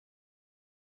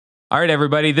All right,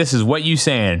 everybody, this is What You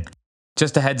Saying.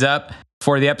 Just a heads up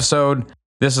for the episode.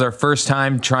 This is our first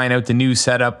time trying out the new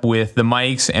setup with the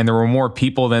mics, and there were more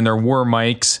people than there were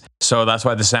mics. So that's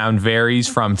why the sound varies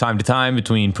from time to time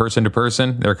between person to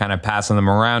person. They're kind of passing them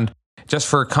around. Just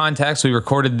for context, we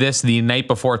recorded this the night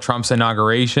before Trump's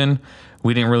inauguration.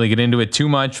 We didn't really get into it too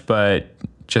much, but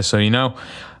just so you know.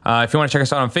 If you want to check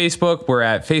us out on Facebook, we're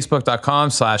at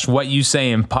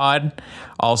facebook.com/whatyousayinpod.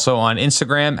 Also on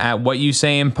Instagram at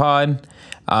whatyousayinpod.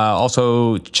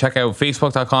 Also check out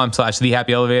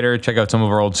facebook.com/thehappyelevator. Check out some of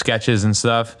our old sketches and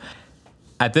stuff.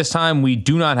 At this time, we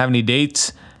do not have any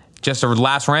dates. Just a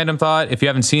last random thought. If you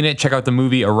haven't seen it, check out the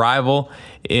movie Arrival.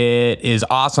 It is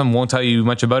awesome. Won't tell you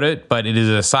much about it, but it is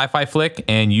a sci-fi flick,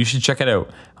 and you should check it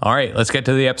out. All right, let's get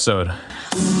to the episode.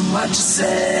 What you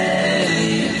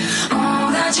say?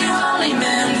 That you only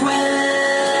meant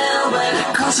well, but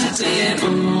cause you did.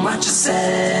 What you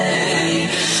say?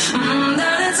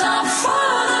 That it's all for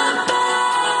the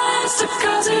best,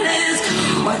 cause it is.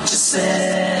 What you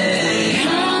say?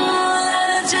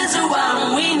 That it's just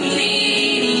what we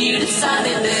need. You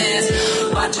decided this.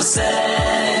 What you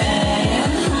say?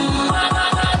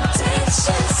 What did you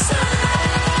say?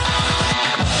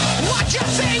 What you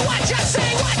say? What you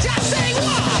say? What you say?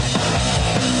 What?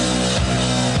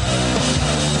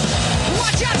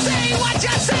 What you say? What you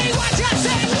say? What you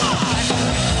say?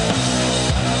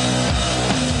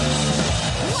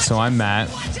 What? So I'm Matt.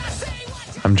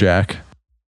 I'm Jack.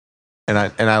 And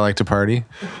I like to party.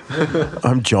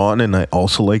 I'm John, and I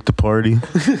also like to party.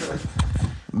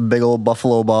 Big old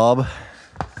Buffalo Bob.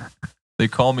 They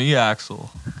call me Axel.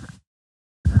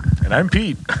 And I'm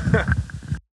Pete.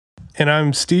 And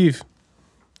I'm Steve.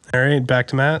 All right, back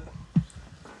to Matt.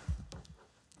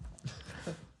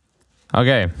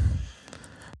 Okay.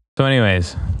 So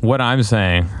anyways, what I'm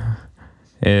saying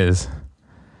is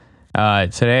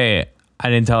today I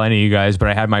didn't tell any of you guys, but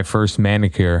I had my first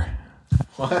manicure.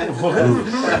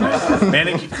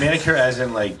 Manicure as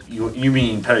in like you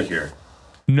mean pedicure?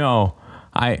 No,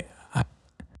 I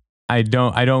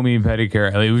don't mean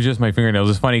pedicure. It was just my fingernails.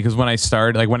 It's funny because when I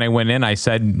started, like when I went in, I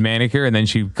said manicure, and then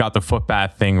she got the foot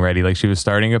bath thing ready, like she was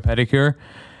starting a pedicure.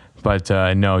 But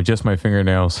no, just my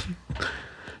fingernails.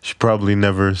 She probably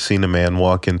never seen a man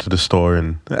walk into the store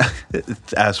and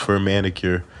ask for a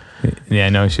manicure. Yeah,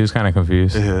 no, she was kind of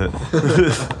confused.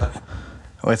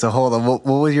 Wait, so hold on. What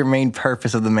was your main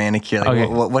purpose of the manicure? Like, Okay.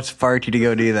 what sparked you to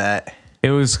go do that? It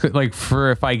was like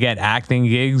for if I get acting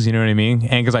gigs, you know what I mean?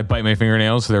 And because I bite my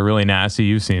fingernails, so they're really nasty.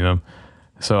 You've seen them.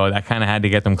 So I kind of had to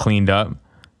get them cleaned up.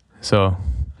 So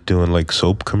Doing like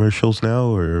soap commercials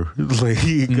now, or like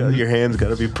your hands got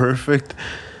to be perfect.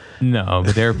 no,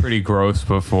 but they were pretty gross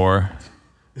before.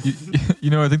 You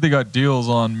know, I think they got deals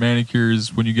on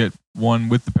manicures when you get one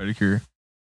with the pedicure.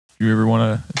 If you ever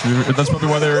want to, that's probably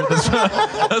why they're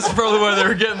that's probably why they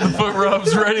were getting the foot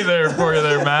rubs ready there for you,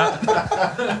 there,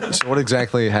 Matt. So what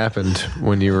exactly happened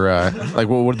when you were like?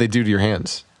 What did they do to your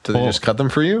hands? Did they just cut them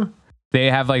for you? They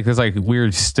have like this like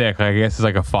weird stick. I guess it's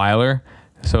like a filer.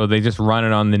 So they just run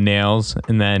it on the nails,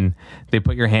 and then they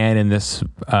put your hand in this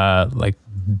like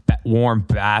warm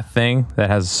bath thing that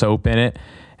has soap in it.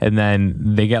 And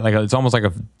then they get like it's almost like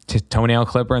a toenail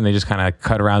clipper, and they just kind of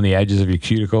cut around the edges of your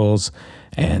cuticles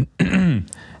and and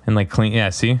like clean. Yeah,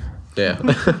 see? Yeah.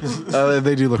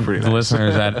 They do look pretty The nice.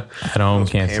 listeners at home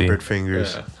can't see. Pampered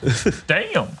fingers.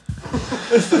 Damn.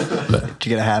 Did you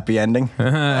get a happy ending?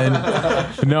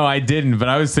 No, I didn't, but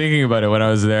I was thinking about it when I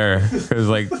was there. Because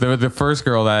like the first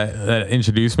girl that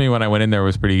introduced me when I went in there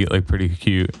was pretty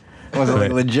cute. Was it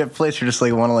like a legit place or just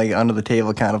like one of like under the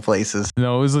table kind of places?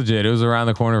 No, it was legit. It was around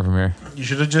the corner from here. You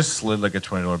should have just slid like a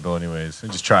 $20 bill anyways and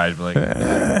just tried. Like,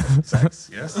 sex,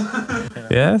 yes.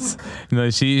 Yes. No,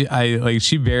 she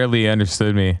barely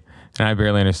understood me, and I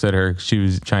barely understood her. She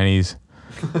was Chinese.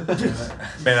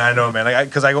 Man, I know, man. Like,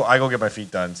 because I go get my feet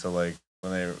done. So like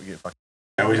when they get fucking,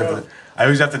 I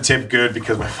always have to tip good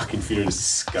because my fucking feet are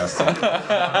disgusting.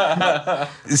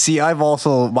 See, I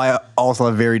also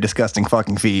have very disgusting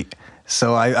fucking feet.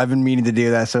 So I've been meaning to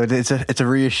do that. So it's a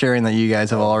reassuring that you guys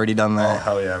have already done Oh that.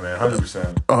 hell yeah, man,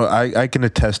 100%. Oh, I can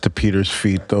attest to Peter's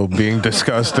feet though being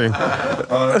disgusting.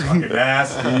 Oh, that's fucking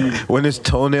nasty. When his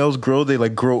toenails grow, they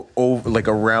like grow over like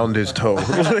around his toe.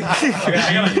 they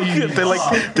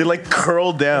like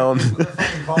curl down.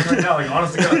 Right now, like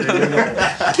honest to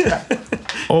God, dude.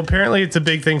 Well, apparently it's a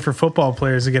big thing for football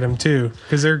players to get them too,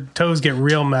 because their toes get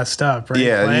real messed up, right?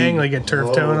 Yeah, Playing, like a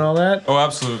turf toe and all that. Oh,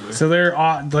 absolutely. So they're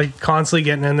like constantly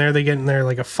getting in there. They get in there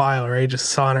like a file, right? Just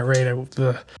sawing it right out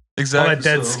the all Exactly. that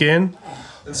dead so. skin.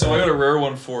 And so I got a rare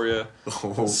one for you.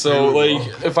 So,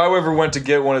 like, if I ever went to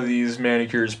get one of these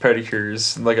manicures,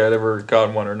 pedicures, like I'd ever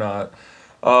gotten one or not,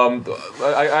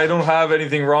 I don't have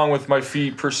anything wrong with my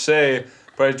feet per se,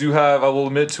 but I will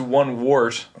admit to one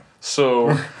wart.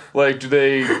 So, like, do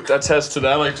they attest to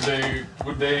that? Like,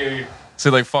 would they say,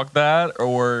 like, fuck that?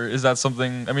 Or is that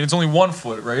something, I mean, it's only 1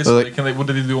 foot, right? So, Like- what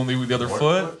did they do only with the other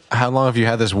foot? How long have you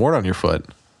had this wart on your foot?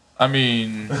 I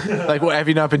mean, Like, what, have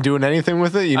you not been doing anything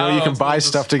with it? You know, I don't you know, can it's buy just-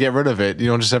 stuff to get rid of it. You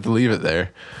don't just have to leave it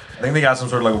there. I think they got some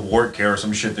sort of like wart care or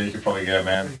some shit that you could probably get,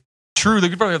 man. true, they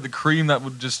could probably have the cream that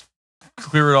would just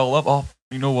clear it all up. Oh,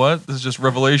 you know what? This is just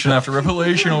revelation after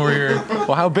revelation over here.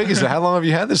 Well, how big is it? How long have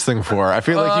you had this thing for? I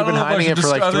feel like you've been hiding it for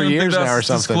like 3 years now or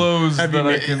something.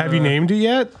 Have you named it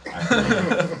yet?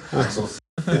 It's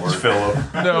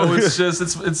Philip. No, it's just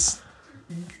it's.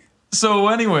 So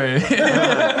anyway,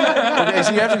 Okay,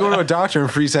 so you have to go to a doctor and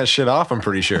freeze that shit off, I'm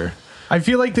pretty sure. I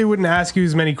feel like they wouldn't ask you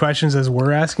as many questions as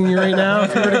we're asking you right now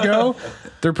if you were to go.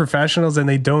 They're professionals and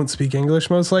they don't speak English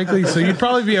most likely, so you'd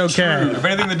probably be okay. if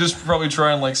anything, they just probably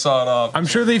try and like saw it off. I'm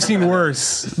sure they've seen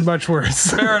worse, much worse.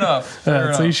 Fair enough.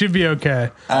 Fair So you enough. should be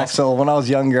okay. Axel, when I was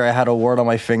younger, I had a wart on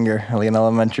my finger, like in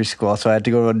elementary school. So I had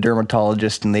to go to a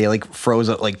dermatologist, and they like froze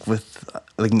it like with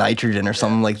like nitrogen or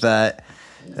something like that.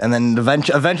 And then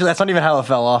eventually, that's not even how it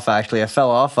fell off. Actually, I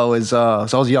fell off. I was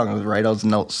young, right? I was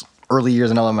in early years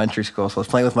in elementary school, so I was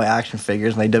playing with my action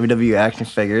figures, my WWE action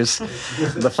figures.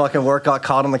 The fucking wart got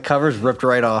caught on the covers, ripped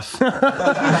right off.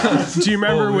 Do you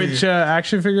remember which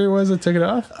action figure it was that took it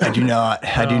off? I do not.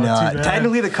 I do too not. bad.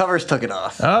 Technically, the covers took it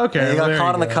off. Oh, okay, They well, got there caught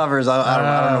you on the go. covers. I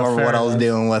don't remember fair what I was enough.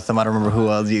 doing with them. I don't remember who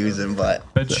I was using, but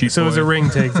So it was a ring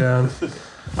takedown.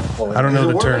 I don't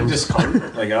know the term.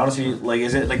 Discolored? Like honestly, like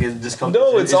is it discolored?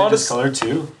 No, it's honest- discolored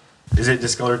too. Is it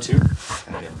discolored too?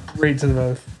 Right to the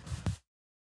mouth.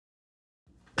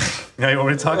 Now you want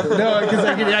me to talk? No, because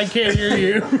I can't hear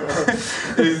you.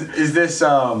 Is this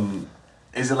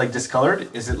is it like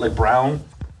discolored? Is it like brown?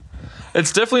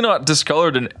 It's definitely not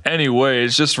discolored in any way.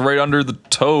 It's just right under the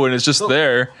toe, and it's just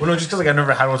there. Well, no, just because like I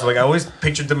never had one, so like I always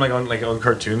pictured them like on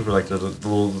cartoons with like the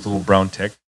little brown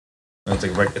tick. And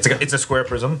it's a square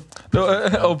prism.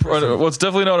 No, well, it's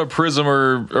definitely not a prism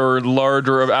or large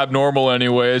or abnormal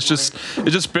anyway. It's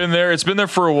just been there. It's been there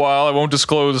for a while. I won't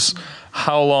disclose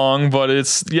how long, but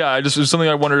it's something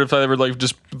I wondered if I ever like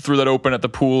just threw that open at the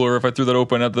pool, or if I threw that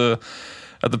open at the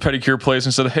pedicure place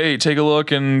and said, "Hey, take a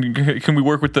look, and can we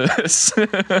work with this?"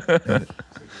 Man,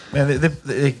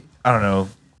 they I don't know.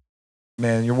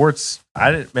 Man, your warts.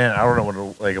 I don't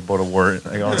know what about a wart.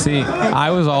 Like, honestly. See, I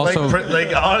was also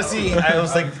honestly, I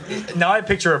was like, now I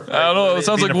picture. I don't know. It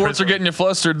sounds like warts are getting you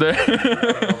flustered there.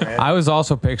 I was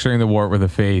also picturing the wart with a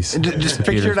face. just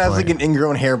picture it as like an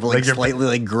ingrown hair, but like Like slightly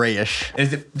like grayish.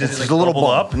 Does it Just like a little bubble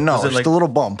bump. up? No, Does it, just like, a little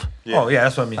bump. Oh yeah,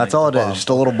 that's what I mean. That's like, all it the is. bump. Just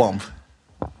a little bump.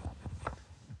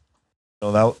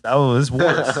 No, that was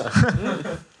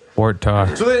warts. Wart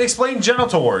talk. So then explain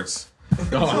genital warts.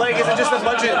 So like, is it just a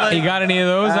bunch of like? You got any of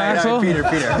those, Axel? Peter.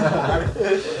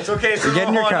 It's okay. So Get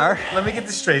in your hold on, car. Let me get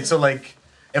this straight. So like,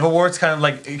 if a wart's kind of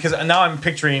like, because now I'm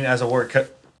picturing as a wart,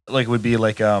 like would be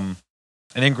like an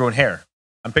ingrown hair.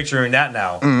 I'm picturing that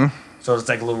now. Mm. So it's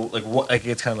like a little like what like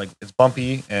it's kind of like it's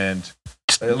bumpy and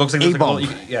it looks like A there's like a bump.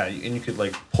 little, and you could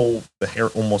like pull the hair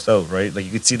almost out, right? Like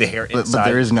you could see the hair inside. But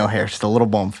there is no hair, just a little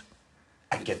bump.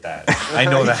 I get that. I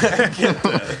know that. I get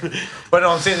that. But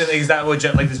no, I'm saying that is that what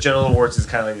like this genital warts is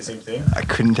kind of like the same thing. I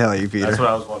couldn't tell you, Peter. That's what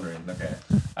I was wondering. Okay.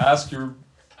 Ask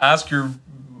your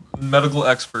medical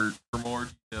expert for more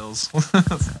details. I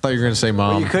thought you were going to say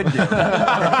mom. You could do. Or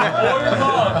your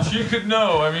mom, she could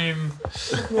know. I mean,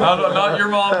 not your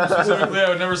mom specifically. I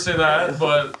would never say that,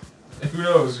 but who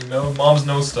knows? You know, moms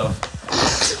know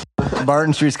stuff.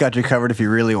 Barton Street's got you covered if you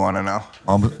really want to know.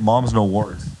 Mom's no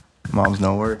warts. Mom's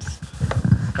no words.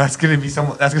 That's gonna be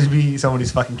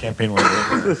somebody's fucking campaign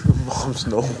word. Mom's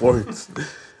no warts.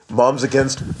 Mom's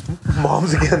against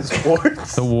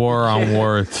warts. The war on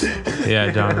warts. Yeah,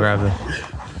 John, grab it.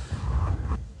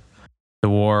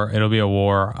 It'll be a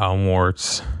war on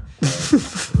warts.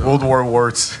 World War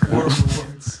warts.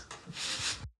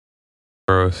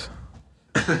 Gross.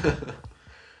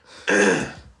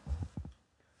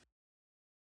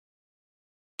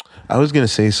 I was gonna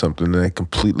say something and I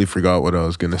completely forgot what I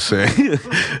was gonna say.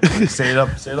 Say it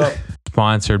up. Say it up.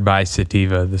 Sponsored by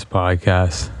Sativa, this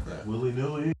podcast.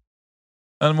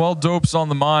 And while dope's on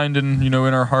the mind and in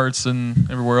our hearts and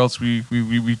everywhere else we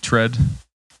tread,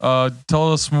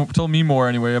 tell me more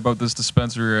anyway about this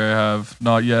dispensary I have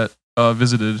not yet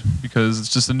visited, because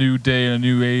it's just a new day and a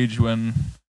new age when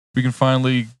we can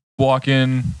finally walk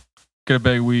in, get a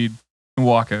bag of weed, and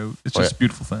walk out. It's just yeah. a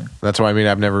beautiful thing. That's why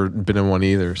I've never been in one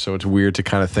either. So it's weird to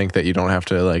kind of think that you don't have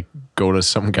to like go to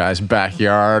some guy's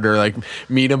backyard or like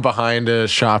meet him behind a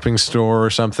shopping store or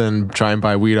something, try and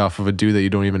buy weed off of a dude that you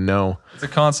don't even know. It's a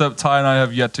concept Ty and I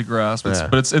have yet to grasp. Yeah.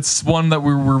 But it's one that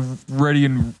we're ready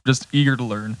and just eager to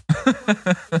learn.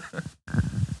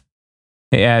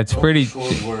 Yeah, it's pretty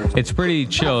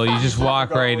chill. You just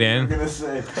walk right in.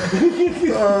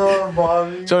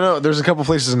 So no, there's a couple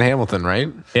places in Hamilton,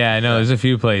 right? Yeah, I know. There's a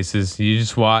few places. You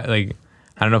just walk. Like,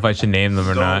 I don't know if I should name them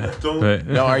or not. But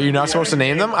No, are you not supposed to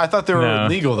name them? I thought they were No.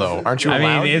 legal though. Aren't you I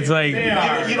allowed? mean, it's like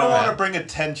You don't want to bring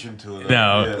attention to it.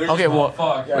 no. okay, well,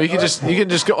 you can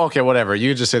just go. Okay, whatever. You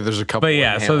can just say there's a couple. But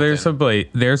yeah, in so there's Hamilton.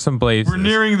 there's some places. We're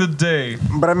nearing the day.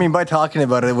 But I mean, by talking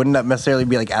about it, wouldn't that necessarily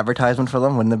be like advertisement for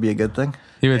them? Wouldn't that be a good thing?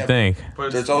 You would think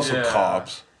But There's also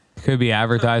cops. could be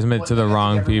advertisement to the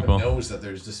wrong people. Knows that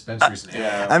there's dispensaries in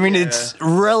Hamilton. I mean, it's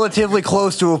relatively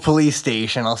close to a police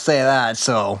station. I'll say that.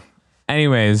 So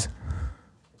Anyways,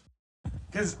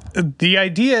 Because the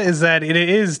idea is that it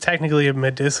is technically a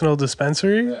medicinal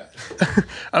dispensary,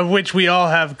 of which we all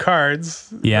have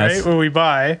cards, Yes. right, when we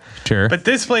buy. sure. But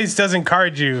this place doesn't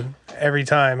card you every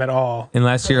time at all.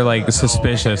 Unless you're like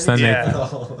suspicious, then Yeah.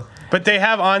 But they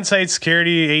have on-site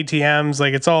security, ATMs,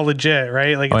 like it's all legit,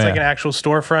 right? Like it's Oh, like yeah. an actual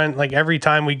storefront. Like every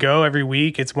time we go, every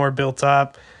week, it's more built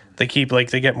up. They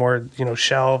get more,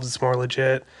 shelves. It's more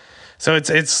legit. So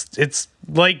it's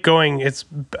like going. It's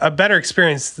a better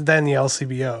experience than the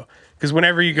LCBO because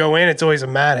whenever you go in, it's always a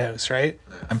madhouse, right?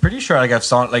 I'm pretty sure like I've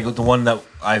saw like the one that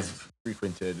I've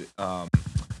frequented.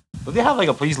 But they have like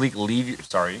a please leave your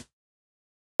sorry.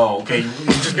 Oh, okay. You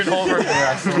just get over it.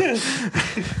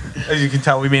 As you can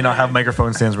tell, we may not have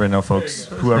microphone stands right now, folks.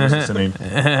 Whoever's listening.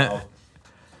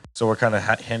 So we're kind of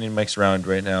handing mics around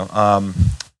right now.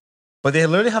 But they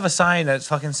literally have a sign that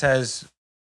fucking says,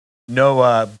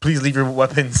 "No, please leave your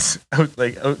weapons out.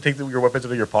 Take your weapons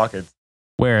out of your pockets."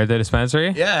 Where the dispensary?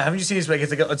 Yeah, haven't you seen this? Like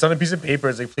it's on a piece of paper.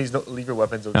 It's like, please don't leave your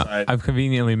weapons No, outside. I've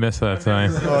conveniently missed that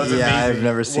sign. yeah, I've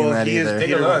never seen that either.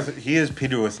 He is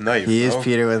Peter with knife. He is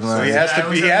Peter with So he knife.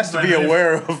 has to be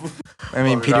aware of. I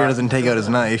mean, Peter doesn't take out his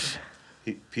knife.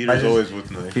 Peter's always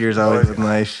with knife. Peter's always with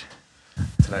knife.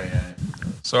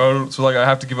 So like I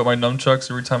have to give up my nunchucks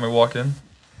every time I walk in.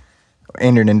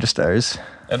 And your ninja stars.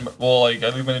 And well, like I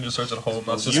leave my ninja stars at home.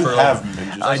 That's just You for have like,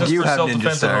 ninjas. I just do for have ninja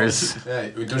self-defense at home. stars.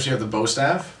 Yeah, don't you have the bow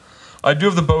staff? I do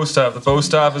have the bow staff. The bow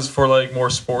staff is for like more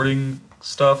sporting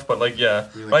stuff, but like yeah,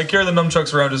 I carry the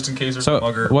nunchucks around just in case there's So, a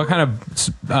mugger. what kind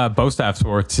of bow staff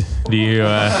sports do you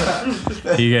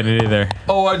get into there?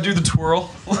 Oh, I do the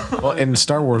twirl. Well, in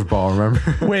Star Wars ball, remember?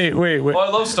 Wait. Oh, I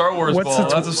love Star Wars What's ball.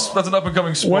 the That's an up and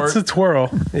coming sport. What's the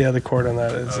twirl? Yeah, the cord on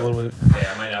that is a little bit.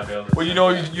 Yeah, I might not be able to. Well,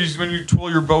 when you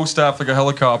twirl your bow staff like a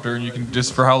helicopter, and you can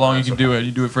just for how long you can do it.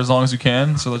 You do it for as long as you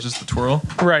can. So that's just the twirl.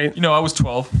 Right. I was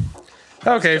 12.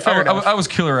 Okay, fair enough. I was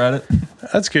killer at it.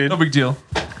 That's good. No big deal.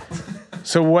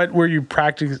 So what were you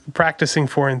practicing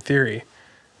for in theory?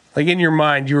 Like in your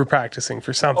mind, you were practicing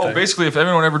for something. Oh, basically, if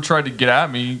anyone ever tried to get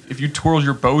at me, if you twirl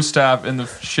your bow staff in the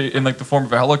form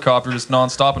of a helicopter, just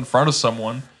nonstop in front of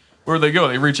someone, where do they go?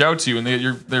 They reach out to you and they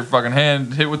get their fucking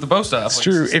hand hit with the bow staff. It's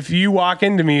true. If you walk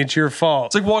into me, it's your fault.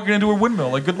 It's like walking into a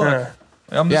windmill. Like good luck.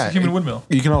 I'm just a human windmill.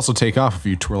 You can also take off if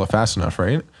you twirl it fast enough,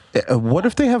 right? What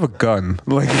if they have a gun?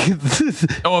 Like,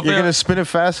 Oh, if you're gonna spin it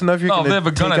fast enough. You're No, if gonna they have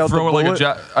a gun, take I out throw it the like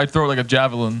bullet? I throw it like a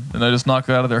javelin, and I just knock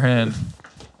it out of their hand.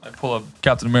 I pull up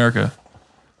Captain America.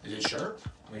 Is it sharp?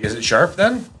 Is it sharp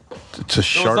then? It's a No,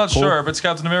 sharp it's not pull. sharp. It's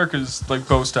Captain America's like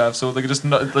bow staff, so they could just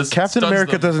Captain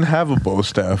America doesn't have a bow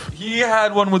staff. He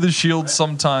had one with his shield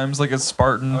sometimes, like a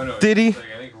Spartan. Did he?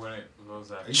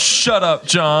 Shut up,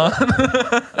 John.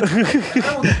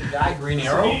 Green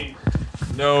Arrow?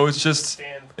 No, it's just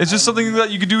something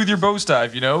that you could do with your bow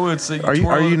staff. It's like Are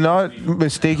you not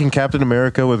mistaking Captain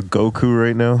America with Goku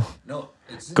right now? No.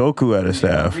 It's Goku had a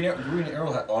staff. Green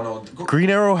Arrow. Oh no. Green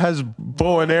Arrow has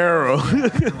bow and arrow. No,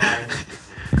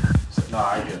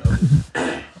 I get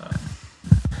it.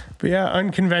 But yeah,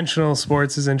 unconventional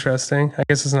sports is interesting. I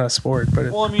guess it's not a sport,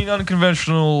 but Well, I mean,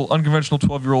 unconventional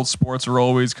 12-year-old sports are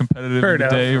always competitive Fair in the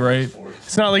enough. day, right?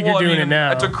 it's not like you're doing it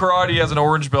now. I took karate as an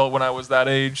orange belt when I was that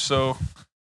age, so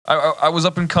I was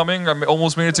up and coming. I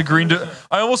almost made it to green.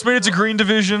 I almost made it to green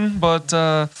division, but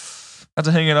had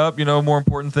to hang it up. More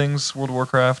important things, World of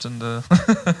Warcraft, and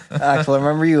Axel, I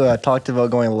remember you talked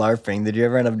about going LARPing. Did you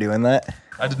ever end up doing that?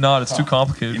 I did not. It's too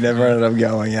complicated. You never ended up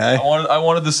going, I yeah?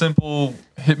 wanted the simple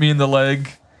hit me in the leg.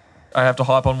 I have to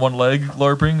hop on one leg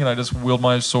LARPing, and I just wield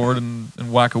my sword and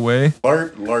whack away.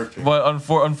 LARPing. But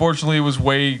unfortunately, it was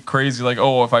way crazy. Like,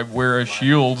 if I wear a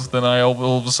shield, then I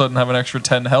all of a sudden have an extra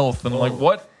 10 health. And I'm like,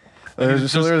 what?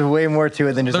 There's way more to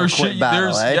it than just a There's quick shit.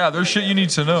 battle, eh? There's shit you need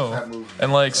to know,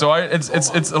 and like so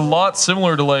it's a lot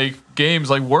similar to like games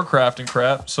like Warcraft and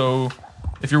crap. So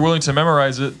if you're willing to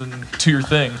memorize it, then do your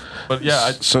thing. But yeah,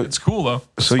 it's cool though.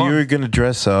 It's So fun. you're gonna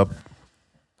dress up,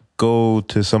 go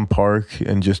to some park,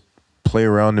 and just play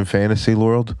around in fantasy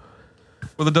world?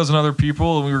 with a dozen other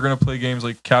people, and we were gonna play games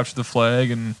like Capture the Flag,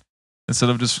 and instead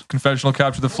of just conventional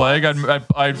Capture the Flag,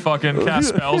 I'd fucking cast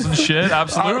spells and shit.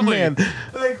 Absolutely. Oh, man.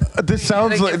 This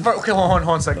sounds like Okay, hold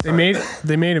on a second. They made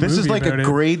a this movie is like about a it.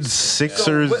 grade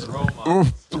sixers Which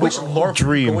LARP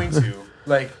dream. are we going to?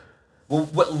 Like,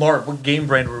 what LARP? What game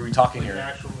brand were we talking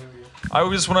here? I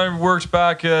was when I worked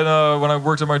back at when I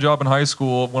worked at my job in high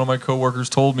school. One of my coworkers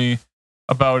told me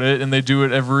about it, and they do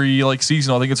it every like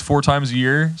seasonal. I think it's 4 times a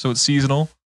year, so it's seasonal.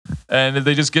 And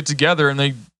they just get together and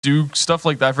they do stuff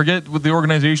like that. I forget what the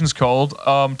organization's called.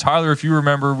 Tyler, if you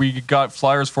remember, we got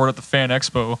flyers for it at the Fan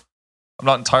Expo. I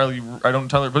don't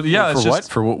entirely, but yeah, it's For what?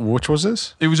 just For which was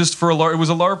this? it was just for a it was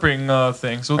a LARPing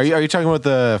thing. So Are you talking about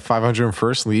the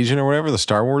 501st Legion or whatever, the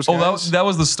Star Wars guys? that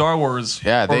was the Star Wars.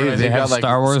 Yeah, they organization. got like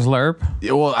Star Wars LARP.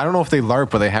 Yeah, well, I don't know if they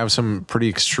LARP, but they have some pretty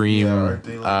extreme.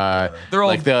 They're all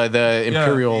like the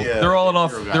Imperial. They're all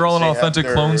an authentic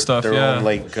clone stuff. Yeah,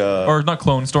 like or not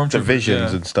clone stormtroopers. divisions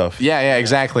yeah. and stuff. Yeah,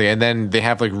 exactly. And then they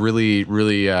have like really,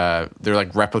 they're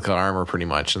like replica armor pretty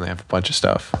much, and they have a bunch of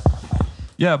stuff.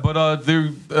 Yeah, but they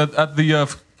at the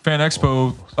Fan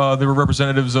Expo, they were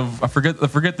representatives of I forget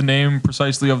the name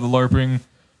precisely of the LARPing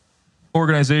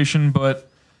organization, but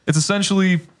it's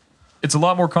essentially it's a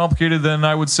lot more complicated than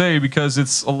I would say because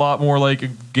it's a lot more like a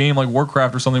game like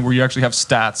Warcraft or something where you actually have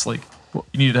stats, like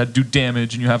you need to do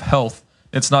damage and you have health.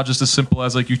 It's not just as simple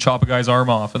as like you chop a guy's arm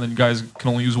off and then you guys can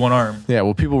only use one arm. Yeah,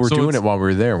 well, people were So doing it's- it while we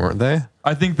were there, weren't they?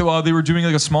 I think that they were doing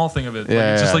like a small thing of it. Yeah, like,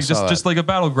 yeah, I it's saw just that. like a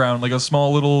battleground, like a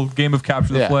small little game of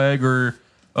capture the Yeah. flag or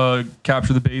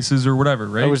capture the bases or whatever,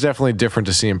 right? It was definitely different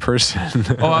to see in person.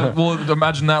 Well,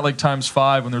 imagine that like times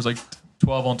 5 when there's like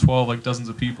 12 on 12, like dozens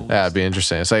of people. Yeah, it'd be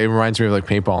interesting. It's like, it reminds me of like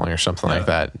paintballing or something like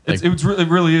that. Like, It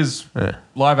really is Yeah.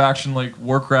 live action like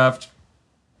Warcraft,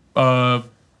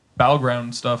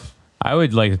 battleground stuff. I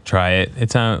would like to try it.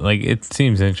 It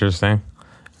seems interesting.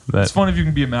 But It's fun if you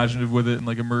can be imaginative with it and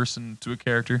like immerse into a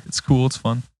character. It's cool. It's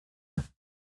fun.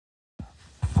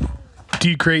 Do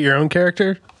you create your own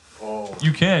character?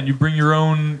 You can. You bring your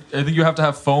own. I think you have to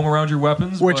have foam around your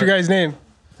weapons. What's but- your guy's name?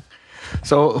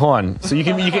 So hold on. So you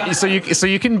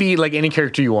can be like any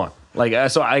character you want. Like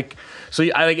if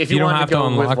you don't want have to to go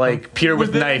with unlock like Peter with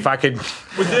Within- knife, I could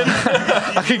within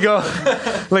I could go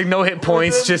like no hit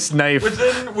points, just knife.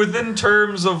 within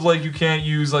terms of like you can't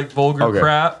use like vulgar Okay.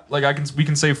 crap. Like we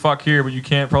can say fuck here, but you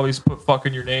can't probably put fuck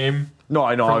in your name No,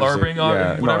 I know. for obviously. LARPing on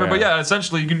Yeah, no, whatever. But yeah,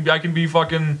 essentially I can be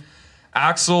fucking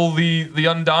Axel the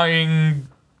undying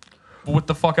what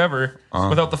the fuck ever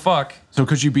without the fuck. so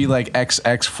could you be like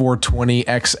XX420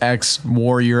 XX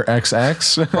Warrior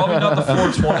XX? Probably not the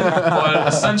 420, but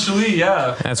essentially,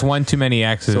 yeah. that's one too many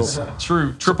X's.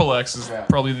 True. Triple X is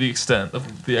probably the extent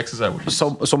of the X's I would use.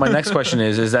 So my next question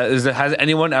is has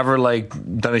anyone ever like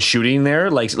done a shooting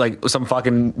there? Like some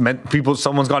fucking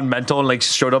someone's gone mental and like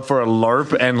showed up for a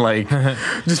LARP and like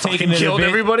just fucking killed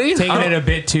everybody? Taking it a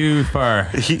bit too far.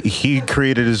 He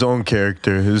created his own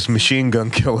character, his machine gun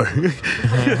killer.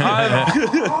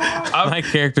 My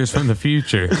character's from the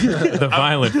future, the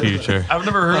violent future. I've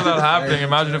never heard of that happening.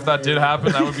 Imagine if that did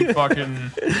happen. That would be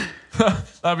fucking.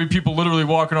 That'd be people literally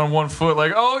walking on one foot,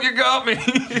 like, "Oh, you got me,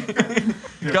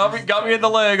 got me in the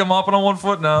leg. I'm hopping on one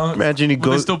foot now." Imagine he Would they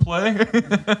goes still play?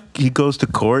 he goes to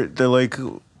court. They're like,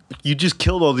 "You just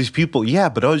killed all these people." Yeah,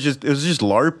 but it was just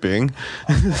LARPing.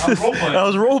 I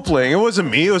was role playing. It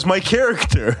wasn't me. It was my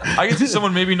character. I can see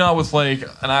someone maybe not with like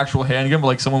an actual handgun, but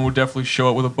like someone would definitely show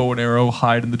up with a bow and arrow,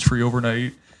 hide in the tree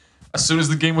overnight. As soon as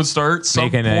the game would start, some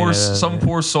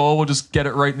poor soul would just get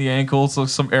it right in the ankle, so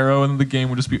some arrow, and the game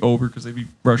would just be over because they'd be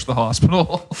rushed to the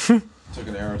hospital. Took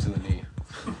an arrow to the knee.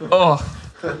 Oh,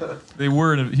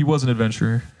 he was an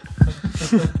adventurer.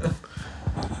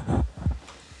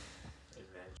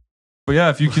 But yeah,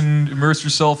 if you can immerse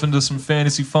yourself into some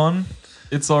fantasy fun,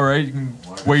 it's all right. You can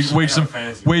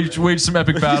wage some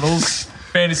epic battles.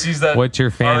 Fantasies that What's your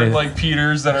aren't like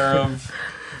Peter's that are of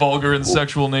vulgar and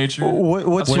sexual nature.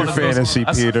 What's As your fun as those- fantasy,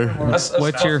 as- Peter?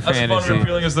 What's your as fun fantasy? and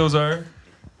appealing as those are.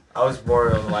 I was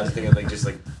more on the lines of thinking like just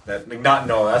like that. Like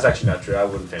no, that's actually not true. I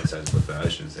wouldn't fantasize with that. I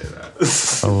shouldn't say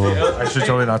that. Oh, I should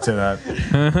totally not say that.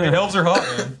 Hey, elves are hot,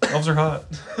 man. Elves are hot.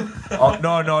 Oh, no.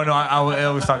 I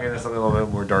was talking something a little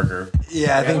bit more darker.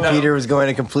 Yeah, I think Peter was going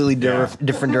a completely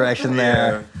different direction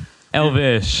there.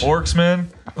 Elvish. Orcs, man.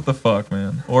 What the fuck,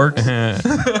 man?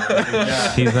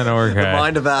 Orcs? He's an orc guy.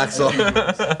 Mind of Axel.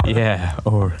 Yeah,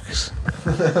 orcs.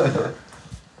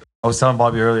 I was telling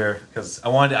Bobby earlier because I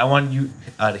wanted you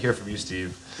to hear from you,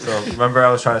 Steve. So remember,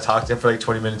 I was trying to talk to him for like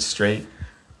 20 minutes straight.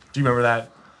 Do you remember that?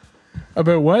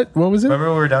 About what? What was it? Remember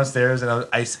we were downstairs and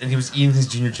and he was eating his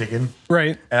junior chicken,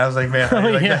 Right. and I was like, man, I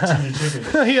like yeah. that junior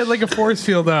chicken. He had like a force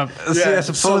field up. Yeah,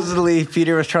 supposedly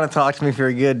Peter was trying to talk to me for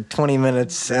a good 20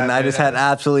 minutes, and I just had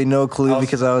absolutely no clue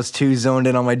because I was too zoned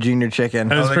in on my junior chicken.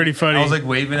 That was like, pretty funny. I was like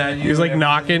waving at you. he was like and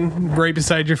knocking right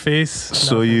beside your face.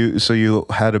 So you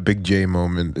had a big J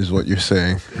moment, is what you're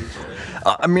saying?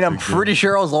 I mean, I'm pretty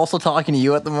sure I was also talking to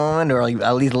you at the moment, or like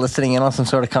at least listening in on some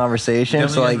sort of conversation.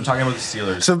 everything. So We're like, talking about the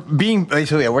Steelers.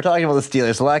 so yeah, we're talking about the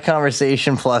Steelers. So that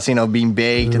conversation plus, being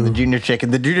baked and the junior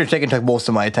chicken. The junior chicken took most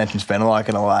of my attention span. I'm not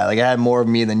gonna lie. Like I had more of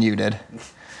me than you did.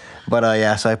 But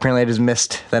yeah, so apparently I just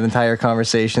missed that entire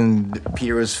conversation.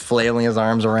 Peter was flailing his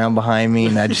arms around behind me,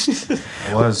 and I just It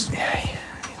was.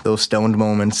 those stoned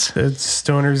moments. It's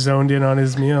Stoner zoned in on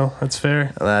his meal. That's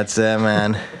fair. That's it,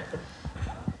 man.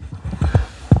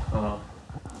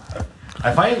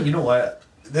 I find, you know what?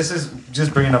 This is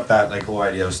just bringing up that like whole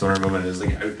idea of stoner movement is like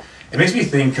it makes me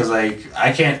think because like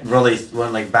I can't really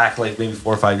when like back like maybe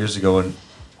 4 or 5 years ago and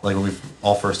like when we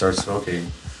all first started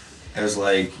smoking, it was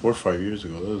like 4 or 5 years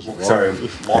ago. That was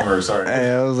longer. Sorry.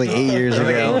 It was like 8 years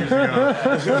ago.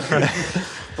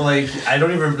 But like I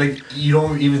don't even like you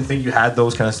don't even think you had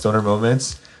those kind of stoner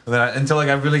moments. And then until like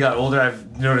I really got older,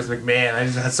 I've noticed like man, I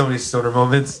just had so many stoner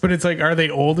moments. But it's like, are they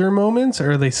older moments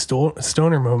or are they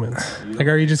stoner moments? Like,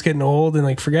 are you just getting old and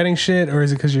like forgetting shit, or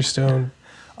is it because you're stoned?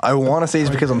 I want to say it's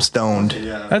because I'm stoned,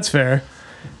 That's fair,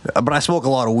 but I smoke a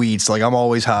lot of weed, so like I'm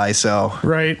always high. So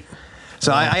right?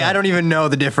 I don't even know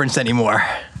the difference anymore.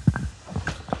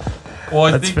 Well,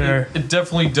 I That's think fair. it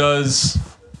definitely does.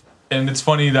 And it's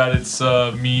funny that it's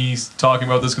me talking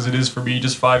about this because it is for me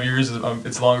just 5 years.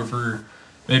 It's longer for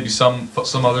maybe some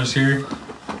others here.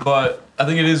 But I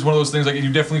think it is one of those things like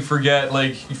you definitely forget,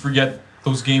 like you forget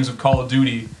those games of Call of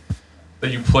Duty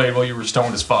that you played while you were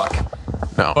stoned as fuck.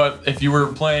 No. But if you were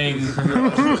playing,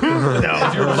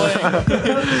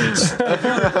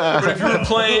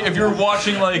 if you were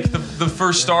watching like the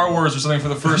first Star Wars or something for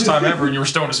the first time ever, and you were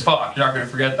stoned as fuck, you're not gonna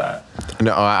forget that.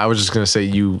 No, I was just gonna say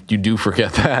you do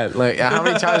forget that. Like, how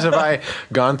many times have I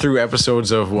gone through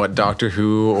episodes of Doctor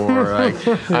Who or like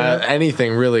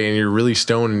anything really, and you're really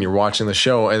stoned and you're watching the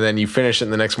show, and then you finish it,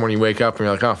 and the next morning you wake up and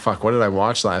you're like, oh fuck, what did I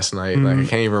watch last night? Like I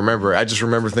can't even remember. I just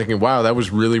remember thinking, wow, that was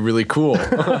really really cool.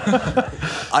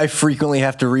 I frequently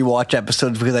have to rewatch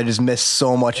episodes because I just miss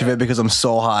so much of it because I'm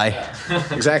so high.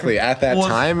 Exactly. At that Well,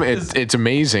 time, it's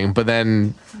amazing, but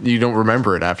then you don't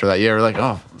remember it after that. You're like,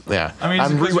 oh yeah. I mean,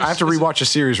 is it 'cause I have to rewatch a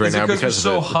series right Is it now because you're because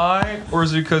so of it. high, or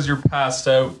is it because you're passed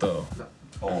out though?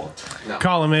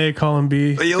 Column A, column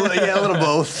B. Yeah, a little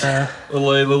both.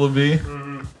 Little A, little B.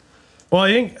 Well,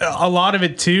 I think a lot of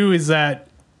it too is that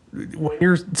when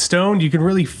you're stoned, you can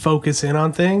really focus in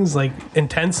on things like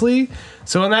intensely.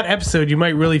 So in that episode, you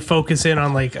might really focus in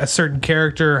on like a certain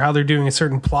character or how they're doing a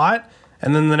certain plot.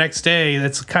 And then the next day,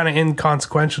 that's kind of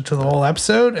inconsequential to the whole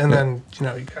episode. And then, you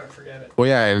kind of forget it. Well,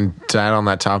 yeah, and to add on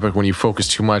that topic, when you focus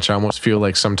too much, I almost feel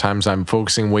like sometimes I'm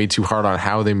focusing way too hard on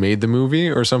how they made the movie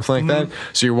or something like that.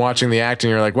 So you're watching the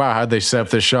acting, you're like, wow, how'd they set up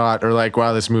this shot? Or like,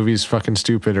 wow, this movie's fucking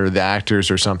stupid, or the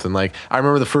actors or something. Like, I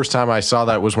remember the first time I saw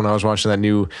that was when I was watching that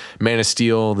new Man of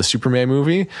Steel, the Superman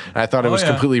movie. And I thought it was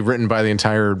completely written by the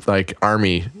entire like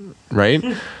army, right?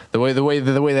 The way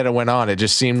that it went on, it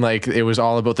just seemed like it was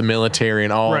all about the military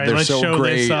and all. Right, They're let's so show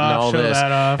great this and off, all show this.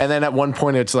 that off. And then at one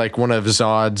point, it's like one of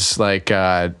Zod's like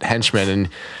henchmen, and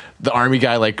the army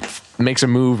guy like makes a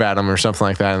move at him or something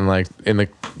like that, and like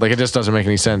it just doesn't make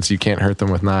any sense. You can't hurt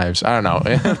them with knives. I don't know.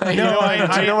 Do you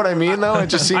know what I mean? Though it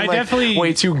just seemed like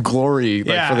way too glory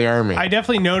for the army. I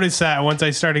definitely noticed that once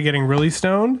I started getting really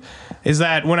stoned. Is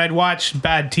that when I'd watch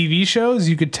bad TV shows,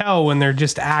 you could tell when they're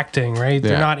just acting, right?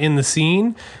 They're not in the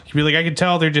scene. You'd be like, I could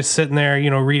tell they're just sitting there,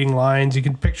 reading lines. You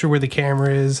can picture where the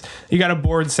camera is. You got a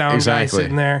bored sound guy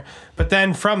sitting there. But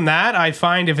then from that, I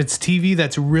find if it's TV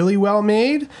that's really well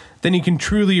made, then you can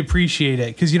truly appreciate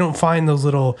it because you don't find those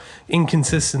little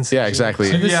inconsistencies. Yeah,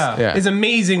 exactly. So this is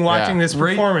amazing watching this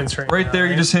performance right there.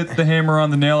 You just hit the hammer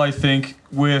on the nail, I think,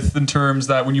 in terms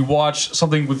that when you watch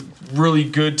something with really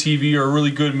good TV or a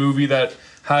really good movie that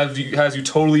has you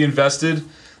totally invested,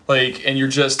 like, and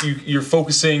you're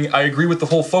focusing. I agree with the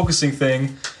whole focusing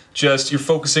thing. Just you're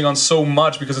focusing on so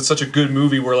much because it's such a good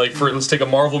movie. Where like let's take a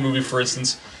Marvel movie for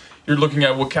instance. You're looking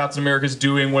at what Captain America's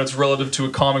doing when it's relative to a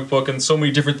comic book and so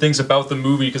many different things about the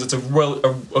movie because it's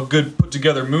a good put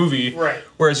together movie. Right.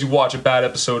 Whereas you watch a bad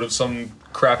episode of some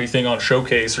crappy thing on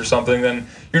Showcase or something, then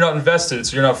you're not invested,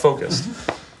 so you're not focused.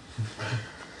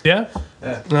 Yeah,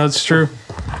 no, that's true.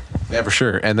 Yeah, for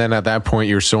sure. And then at that point,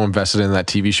 you're so invested in that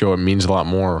TV show, it means a lot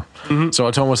more. So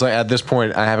it's almost like at this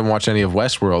point, I haven't watched any of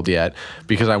Westworld yet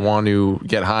because I want to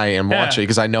get high and watch it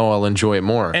because I know I'll enjoy it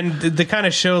more. And the kind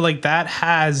of show like that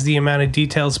has the amount of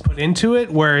details put into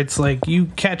it where it's like you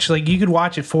catch, like you could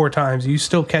watch it 4 times, you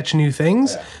still catch new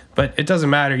things, but it doesn't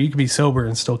matter. You could be sober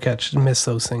and still miss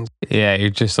those things. Yeah, you're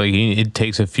just like, it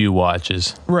takes a few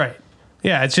watches. Right.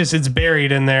 Yeah, it's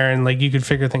buried in there and like you could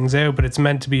figure things out, but it's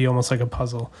meant to be almost like a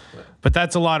puzzle. But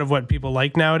that's a lot of what people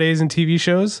like nowadays in TV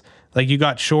shows. Like you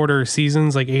got shorter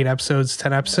seasons, like 8 episodes,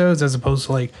 10 episodes, as opposed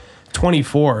to like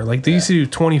 24. Like they used to do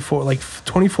 24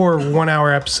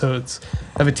 1-hour episodes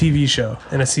of a TV show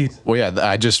in a season. Well, yeah,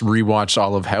 I just rewatched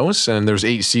all of House, and there's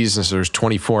 8 seasons. So there's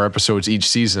 24 episodes each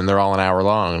season. They're all an hour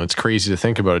long, and it's crazy to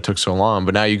think about. It took so long,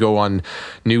 but now you go on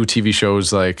new TV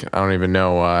shows like I don't even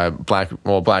know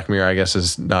Black Mirror. I guess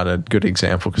is not a good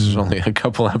example because there's only a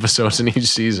couple episodes in each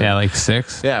season. Yeah, like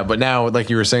 6. Yeah, but now, like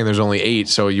you were saying, there's only 8,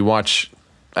 so you watch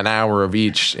an hour of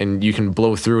each and you can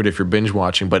blow through it if you're binge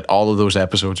watching, but all of those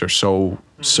episodes are so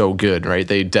good, right?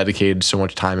 They dedicated so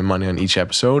much time and money on each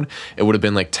episode. It would have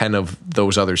been like 10 of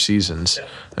those other seasons.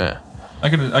 Yeah. I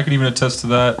can even attest to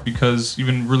that because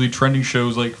even really trending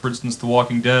shows like, for instance, The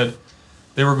Walking Dead,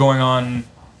 they were going on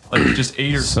like just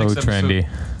 8 or 6 So episodes. trendy.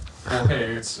 Well, hey,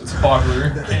 it's popular.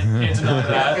 Can't deny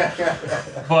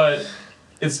that. But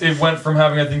it went from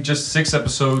having, I think, just 6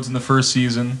 episodes in the first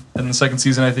season, and the second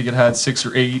season, I think it had 6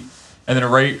 or 8. And then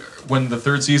right when the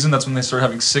third season, that's when they started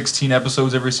having 16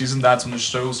 episodes every season. That's when the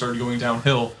show started going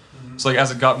downhill. So like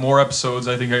as it got more episodes,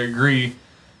 I think I agree,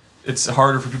 it's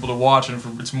harder for people to watch, and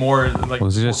it's more like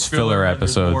Was it just filler and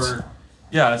there's episodes? more-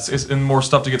 yeah, it's and more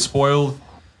stuff to get spoiled.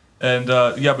 And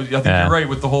yeah, but I think Yeah. you're right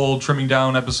with the whole trimming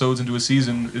down episodes into a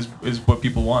season is what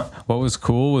people want. What was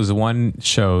cool was one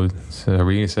show. So are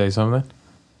we going to say something?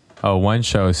 Oh, one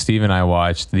show Steve and I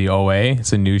watched, The OA.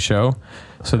 It's a new show.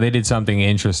 So they did something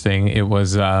interesting. It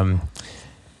was,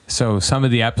 so some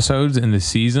of the episodes in the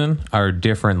season are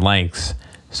different lengths.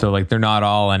 So like they're not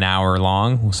all an hour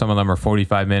long. Some of them are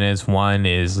 45 minutes. One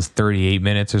is 38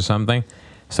 minutes or something.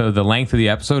 So the length of the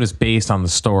episode is based on the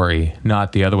story,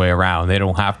 not the other way around. They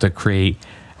don't have to create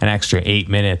an extra 8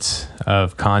 minutes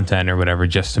of content or whatever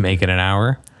just to make it an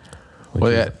hour.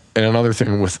 Well, yeah. And another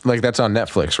thing with like that's on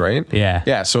Netflix, right? Yeah.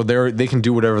 Yeah. So they can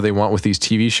do whatever they want with these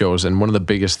TV shows. And one of the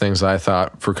biggest things I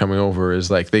thought for coming over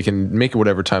is like they can make it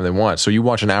whatever time they want. So you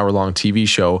watch an hour-long TV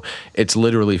show, it's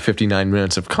literally 59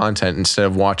 minutes of content instead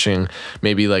of watching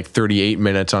maybe like 38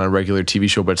 minutes on a regular TV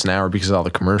show, but it's an hour because of all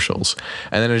the commercials.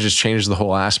 And then it just changes the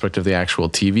whole aspect of the actual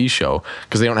TV show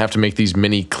because they don't have to make these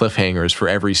mini cliffhangers for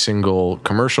every single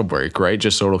commercial break, right?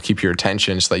 Just so it'll keep your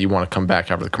attention so that you want to come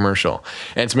back after the commercial.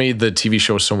 And it's made the TV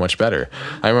show so much better.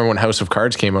 I remember when House of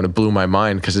Cards came out, it blew my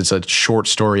mind because it's a short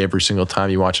story every single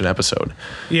time you watch an episode.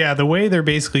 Yeah, the way they're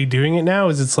basically doing it now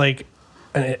is it's like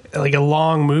a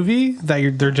long movie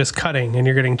that they're just cutting and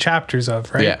you're getting chapters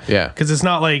of, right? Yeah. Because it's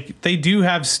not like they do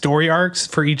have story arcs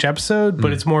for each episode,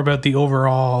 but it's more about the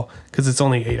overall because it's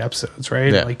only 8 episodes,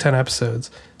 right? Yeah. Like 10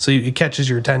 episodes. So it catches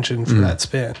your attention for that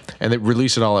span. And they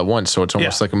release it all at once, so it's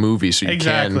almost like a movie, so you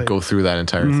can go through that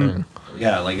entire thing.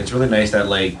 Yeah, like it's really nice that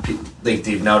like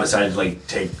they've now decided to like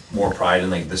take more pride in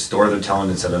like the story they're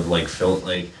telling instead of like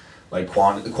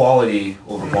quality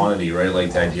over quantity, right?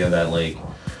 Like the idea that like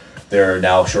they're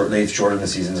now they've shortened the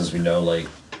seasons as we know, like,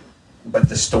 but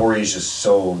the story is just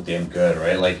so damn good,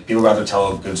 right? Like people rather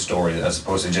tell a good story as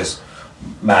opposed to just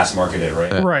mass market it,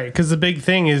 right? Right, because the big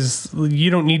thing is you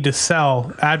don't need to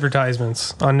sell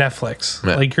advertisements on Netflix.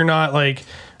 Yeah. Like you're not like,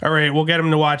 all right, we'll get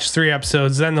them to watch 3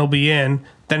 episodes, then they'll be in.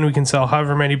 Then we can sell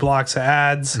however many blocks of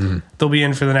ads. They'll be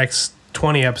in for the next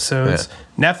 20 episodes.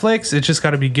 Netflix, it's just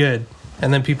got to be good,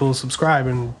 and then people will subscribe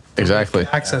and Exactly.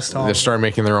 access to all. They of it. start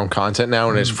making their own content now,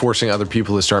 and it's forcing other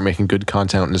people to start making good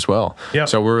content as well. Yep.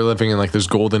 So we're living in like this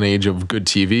golden age of good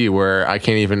TV where I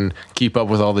can't even keep up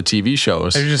with all the TV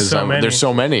shows. There's just 'cause so many. There's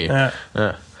so many. Yeah.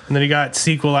 Yeah. And then you got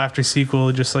sequel after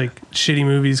sequel, just like shitty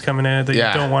movies coming out that you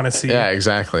don't want to see. Yeah,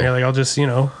 exactly. You're like, I'll just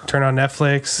turn on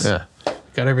Netflix. Yeah.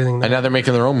 Got everything there. And now they're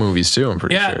making their own movies too, I'm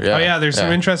pretty Yeah. sure. Oh yeah, there's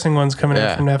some interesting ones coming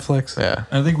out from Netflix. Yeah.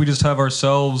 And I think we just have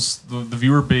ourselves, the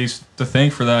viewer base, to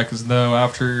thank for that, because now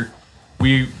after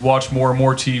we watch more and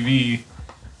more TV,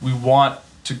 we want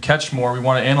to catch more, we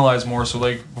want to analyze more. So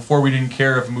like before we didn't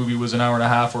care if a movie was an hour and a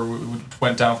half or it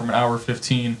went down from an hour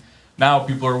 15. Now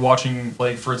people are watching,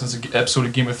 like, for instance, an episode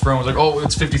of Game of Thrones, like, oh,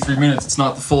 it's 53 minutes, it's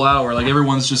not the full hour. Like,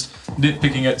 everyone's just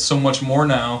nitpicking it so much more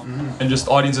now, and just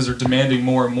audiences are demanding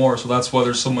more and more, so that's why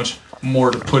there's so much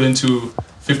more to put into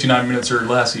 59 minutes or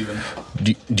less even.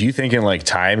 Do you think in like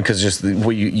time, because just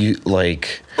what you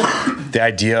like the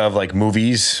idea of like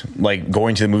movies, like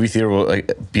going to the movie theater will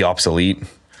like be obsolete,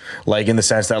 like in the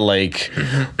sense that like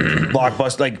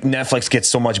Blockbuster, like Netflix gets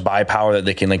so much buy power that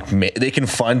they can like they can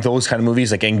fund those kind of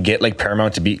movies, like and get like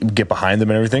Paramount to get behind them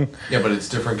and everything. Yeah, but it's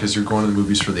different because you're going to the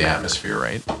movies for the atmosphere,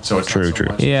 right? So it's True, not so true.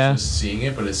 much Yeah. just seeing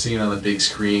it, but it's seeing it on the big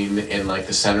screen in like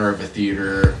the center of a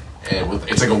theater, and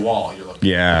it's like a wall. You're looking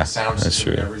Yeah, at the sound that's system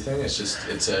and true. everything. It's just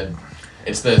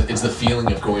it's the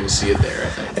feeling of going to see it there, I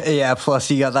think. Yeah,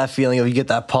 plus you got that feeling of you get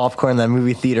that popcorn, that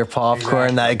movie theater popcorn,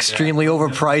 Exactly, that extremely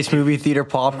overpriced movie theater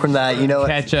popcorn that, you know,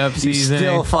 Ketchup you seasoning.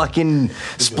 still fucking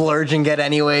splurge and get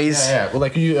anyways. Yeah. Well,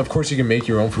 like of course you can make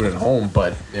your own food at home,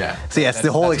 but yeah. So yeah, it's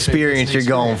the whole That's a big- experience it's an you're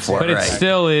going experience, for, But it right?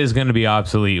 still is going to be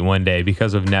obsolete one day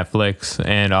because of Netflix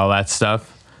and all that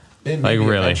stuff. Maybe Like,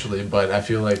 really? eventually, but I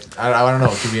feel like I don't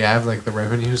know. Do we have like the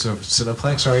revenues of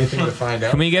Cineplex or anything to find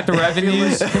out? Can we get the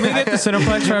revenues? Can we get the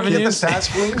Cineplex Get the revenues? stats,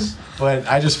 please. But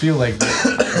I just feel like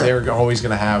they're always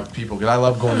gonna have people because I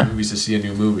love going to movies to see a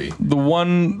new movie. The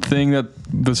one thing that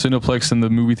the Cineplex and the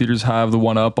movie theaters have the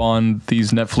one up on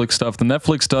these Netflix stuff, the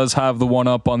Netflix does have the one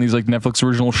up on these like Netflix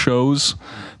original shows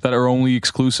that are only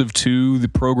exclusive to the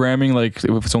programming, like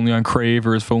if it's only on Crave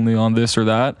or if only on this or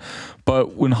that.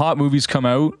 But when hot movies come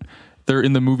out, they're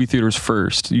in the movie theaters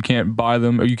first. You can't buy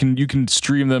them, or you can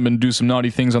stream them and do some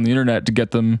naughty things on the internet to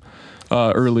get them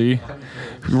early,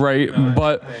 right?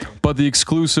 But the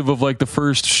exclusive of like the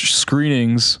first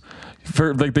screenings,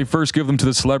 like they first give them to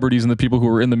the celebrities and the people who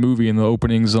are in the movie and the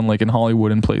openings and like in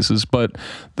Hollywood and places. But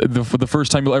for the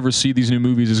first time you'll ever see these new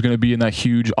movies is going to be in that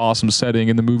huge, awesome setting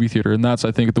in the movie theater, and that's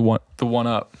I think the one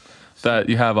up that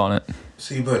you have on it.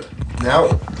 See, but now,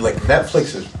 like,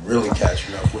 Netflix is really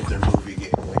catching up with their movie game.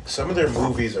 Like, some of their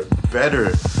movies are better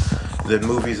than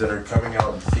movies that are coming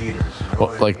out in theaters. You know Well,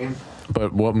 what like, I mean?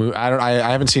 but what movie?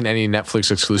 I haven't seen any Netflix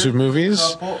exclusive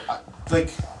movies. Like,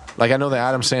 Like I know the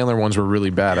Adam Sandler ones were really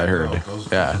bad. I heard.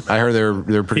 those- Yeah, I heard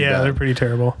they're pretty Yeah, bad. they're pretty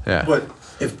terrible. Yeah. but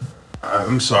if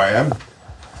I'm sorry,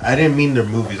 I didn't mean their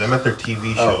movies. I meant their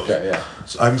TV shows. Oh, okay, yeah.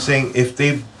 So I'm saying if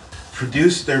they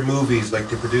produce their movies like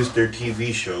they produce their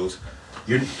TV shows,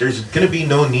 there's gonna be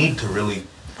no need to really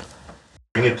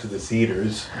bring it to the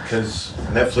theaters because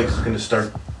Netflix is gonna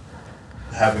start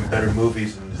having better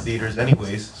movies in the theaters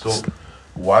anyways. So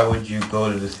why would you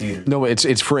go to the theater? No,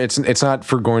 it's not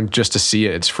for going just to see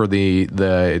it. It's for the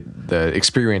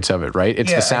experience of it, right? It's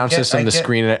Yeah, the sound I system, the get-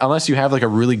 screen. Unless you have like a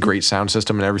really great sound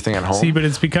system and everything at home. See, but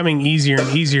it's becoming easier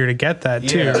and easier to get that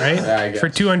too, Yeah, right? yeah, I guess. For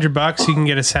 $200, you can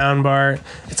get a sound bar.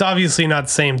 It's obviously not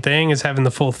the same thing as having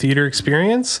the full theater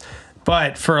experience,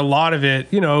 but for a lot of it,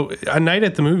 you know, a night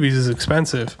at the movies is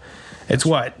expensive. It's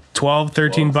what, 12,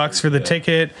 13 bucks for the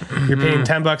ticket. You're paying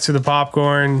 10 bucks for the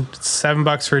popcorn, 7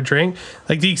 bucks for a drink.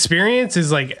 Like the experience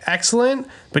is like excellent,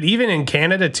 but even in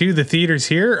Canada too, the theaters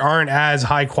here aren't as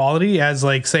high quality as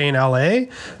like say in LA.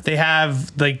 They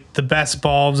have like the best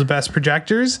bulbs, the best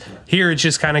projectors. Here it's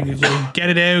just kind of get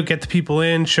it out, get the people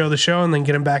in, show the show, and then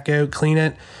get them back out, clean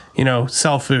it, you know,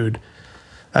 sell food.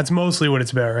 That's mostly what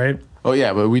it's about, right? Oh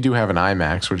yeah, but we do have an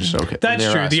IMAX, which is okay. That's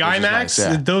near true. us, The which is IMAX, nice,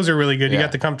 yeah. those are really good. You Yeah.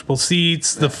 got the comfortable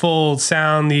seats, the full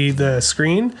sound, the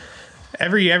screen.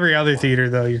 Every other theater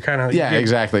though, you're kind of Yeah,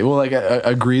 exactly. Well, like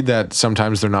agreed that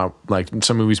sometimes they're not like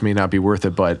some movies may not be worth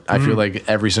it, but I feel like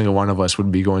every single one of us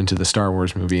would be going to the Star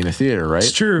Wars movie in a theater, right?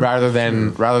 It's true. Rather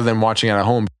than watching it at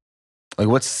home. Like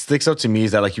what sticks out to me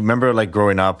is that like you remember like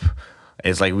growing up,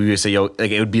 it's like we would say yo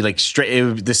like it would be like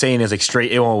straight. The saying is like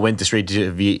straight. It went straight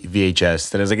to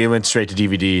VHS. Then it's like it went straight to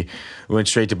DVD. It went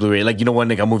straight to Blu-ray. Like you know when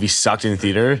like a movie sucked in the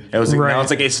theater, it was like Right.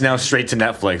 now it's now straight to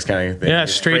Netflix kind of thing. Yeah,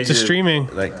 It's straight to crazy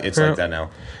streaming. Like it's Yeah. like that now.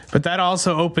 But that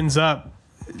also opens up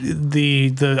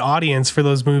the audience for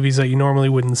those movies that you normally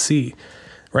wouldn't see,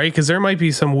 right? Because there might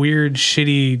be some weird,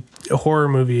 shitty horror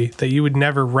movie that you would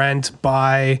never rent,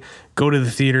 buy, go to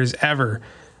the theaters ever.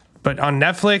 But on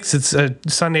Netflix, it's a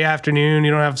Sunday afternoon.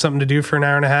 You don't have something to do for an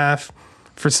hour and a half.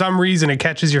 For some reason, it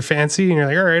catches your fancy, and you're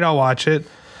like, all right, I'll watch it.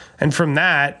 And from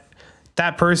that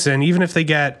person, even if they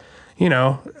get, you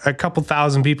know, a couple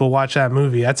thousand people watch that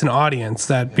movie, that's an audience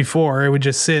that before it would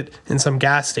just sit in some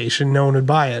gas station, no one would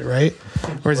buy it, right?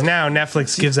 Whereas now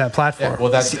Netflix gives that platform.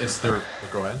 Well, it's their.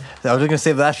 Go ahead. I was just gonna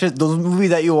say that's just those movies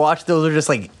that you watch. Those are just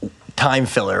like time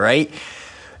filler, right?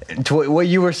 To what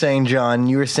you were saying, John,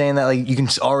 you were saying that like you can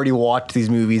already watch these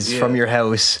movies from your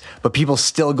house, but people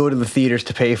still go to the theaters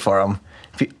to pay for them.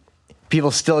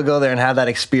 People still go there and have that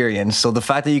experience. So the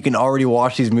fact that you can already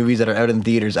watch these movies that are out in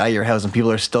theaters at your house and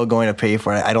people are still going to pay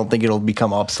for it, I don't think it'll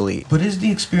become obsolete. But is the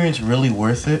experience really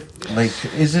worth it? Like,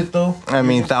 is it though? I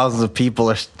mean, thousands of people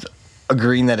are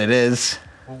agreeing that it is.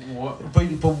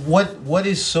 But what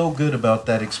is so good about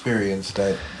that experience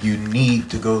that you need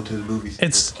to go to the movies?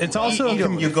 It's also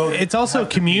you go. it's also a have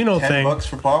to pay communal $10 thing.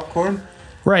 for popcorn.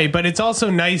 Right, but it's also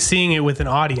nice seeing it with an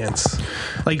audience.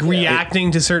 Like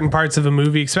reacting to certain parts of a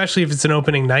movie, especially if it's an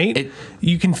opening night,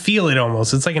 you can feel it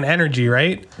almost. It's like an energy,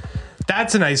 right?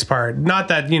 That's a nice part. Not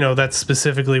that, that's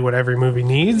specifically what every movie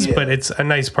needs, but it's a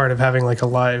nice part of having like a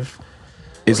live.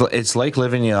 It's like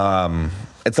living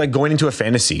it's like going into a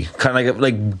fantasy, kind of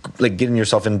like getting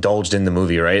yourself indulged in the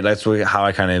movie, right? That's how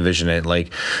I kind of envision it.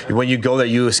 Like when you go there,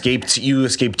 you escape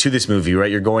to this movie, right?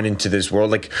 You're going into this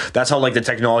world. Like that's how like the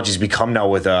technology's become now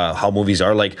with how movies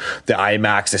are, like the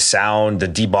IMAX, the sound, the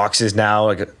D boxes now,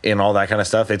 like and all that kind of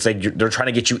stuff. It's like they're trying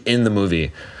to get you in the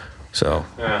movie. So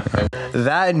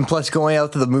that, and plus going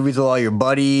out to the movies with all your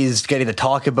buddies, getting to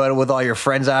talk about it with all your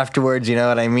friends afterwards. You know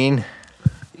what I mean?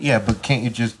 Yeah, but can't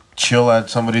you just chill at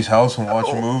somebody's house and watch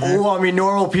a movie? Well, I mean,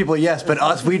 normal people, yes, but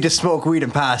us, we just smoke weed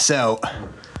and pass out.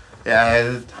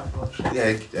 Yeah,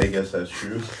 I guess that's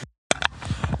true.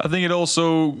 I think it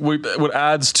also what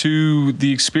adds to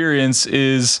the experience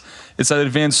is it's that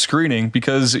advanced screening,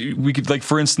 because we could, like,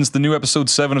 for instance, the new episode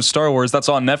 7 of Star Wars, that's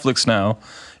on Netflix now.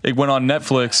 It went on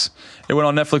Netflix. It went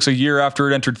on Netflix a year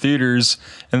after it entered theaters,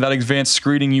 and that advanced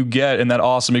screening you get and that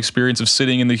awesome experience of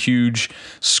sitting in the huge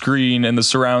screen and the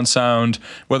surround sound,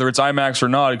 whether it's IMAX or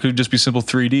not, it could just be simple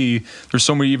 3D. There's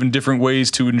so many even different ways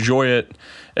to enjoy it,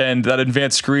 and that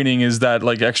advanced screening is that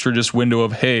like extra just window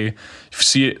of, hey,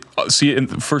 see it in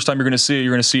the first time you're going to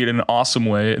see it in an awesome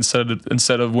way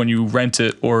instead of when you rent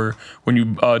it or when you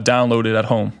download it at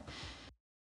home.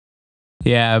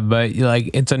 Yeah, but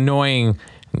like it's annoying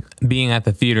being at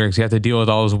the theater because you have to deal with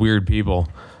all those weird people.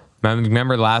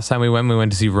 Remember last time we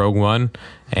went to see Rogue One,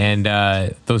 and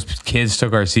those kids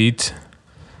took our seats.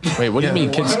 Wait, what do you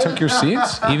mean? Kids took your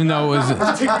seats? Even though it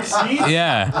was,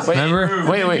 yeah. Wait, remember?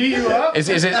 Wait. Is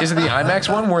it the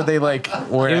IMAX one where they like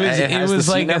where it was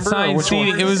like assigned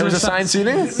seating. It was assigned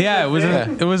seating. Yeah,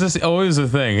 it was always a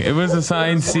thing. It was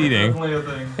assigned seating.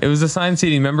 It was assigned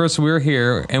seating. Remember, so we were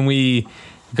here and we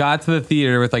got to the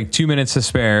theater with like 2 minutes to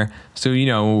spare. So,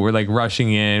 we're like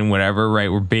rushing in, whatever,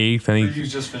 right? We're baked. I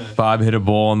think Bob hit a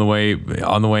bowl on the way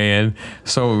in.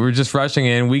 So we're just rushing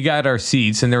in. We got our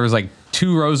seats and there was like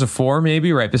 2 rows of 4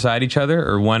 maybe right beside each other,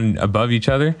 or one above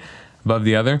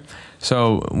the other.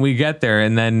 So we get there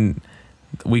and then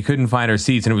we couldn't find our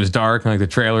seats and it was dark and like the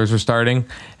trailers were starting.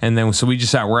 And then, so we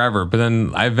just sat wherever. But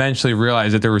then I eventually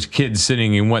realized that there was kids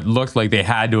sitting in what looked like they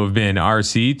had to have been our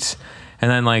seats. And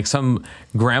then like some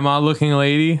grandma-looking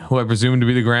lady, who I presumed to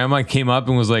be the grandma, came up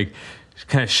and was like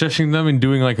kind of shushing them and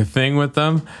doing like a thing with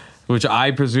them, which I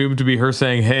presumed to be her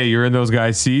saying, "Hey, you're in those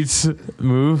guys' seats,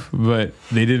 move." But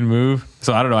they didn't move.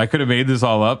 So I don't know. I could have made this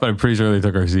all up, but I'm pretty sure they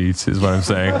took our seats, is what I'm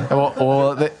saying.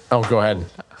 Go ahead.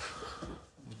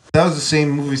 That was the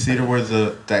same movie theater where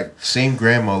that same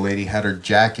grandma lady had her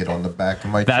jacket on the back of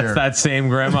my chair. That's that same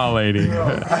grandma lady.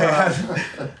 I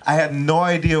had no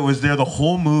idea it was there the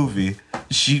whole movie.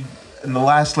 She, in the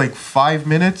last like 5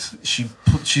 minutes,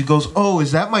 she goes, "Oh,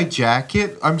 is that my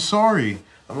jacket? I'm sorry."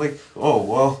 I'm like, "Oh,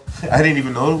 well, I didn't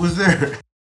even know it was there."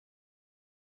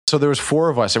 So there was 4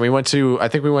 of us, and I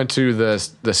think we went to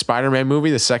the Spider-Man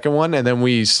movie, the second one, and then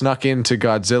we snuck into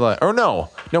Godzilla. Or no,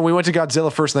 we went to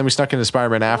Godzilla first, and then we snuck into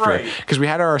Spider-Man after, because we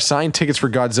had our assigned tickets for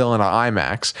Godzilla in an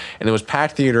IMAX, and it was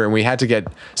packed theater, and we had to get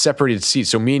separated seats.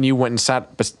 So me and you went and sat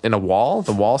in the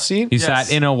wall seat. You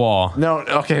sat in a wall. No,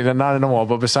 okay, not in a wall,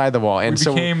 but beside the wall. And we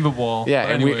became the wall. Yeah,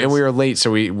 and we were late, so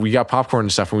we got popcorn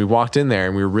and stuff, and we walked in there,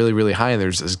 and we were really, really high, and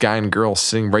there's this guy and girl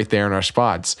sitting right there in our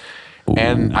spots.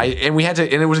 And we had to,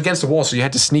 and it was against the wall, so you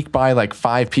had to sneak by like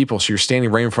 5 people. So you're standing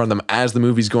right in front of them as the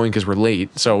movie's going because we're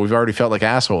late. So we've already felt like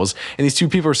assholes. And these 2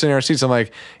 people are sitting in our seats. I'm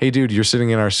like, "Hey, dude, you're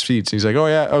sitting in our seats." And he's like, "Oh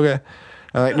yeah, okay."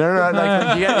 I'm like, "No,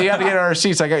 like you got to get in our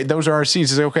seats. Like those are our seats."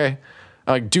 He's like, "Okay."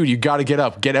 I'm like, "Dude, you got to get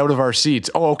up, get out of our seats."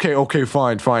 "Oh, okay,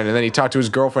 fine." And then he talked to his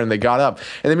girlfriend, and they got up.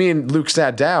 And then me and Luke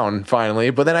sat down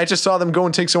finally. But then I just saw them go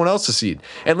and take someone else's seat.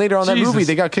 And later on that movie,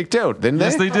 they got kicked out, didn't they?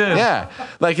 Yes, they did. Yeah,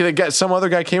 like some other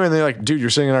guy came in, and they're like, "Dude, you're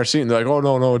sitting in our seat." And they're like, "Oh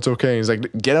no, it's okay." And he's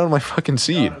like, "Get out of my fucking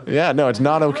seat." Yeah, no, it's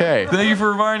not okay. Thank you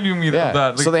for reminding me of that.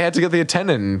 Like, so they had to get the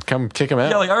attendant and come kick him out.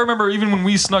 Yeah, like I remember even when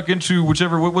we snuck into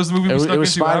what was the movie we snuck into? It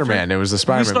was Spider-Man. After? It was the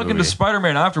Spider-Man movie. We snuck movie. into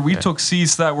Spider-Man after. We took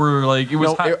seats that were like it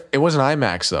was. It wasn't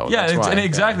IMAX though. Yeah, That's why. and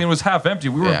exactly. It was half empty.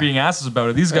 We weren't being asses about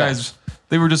it. These guys,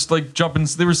 They were just like jumping.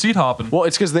 They were seat hopping. Well,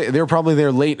 it's because they were probably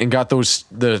there late and got the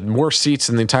worst seats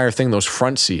in the entire thing. Those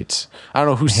front seats. I don't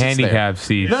know who sits Handicap there.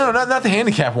 seats. No, not the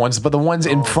handicap ones, but the ones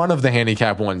in front of the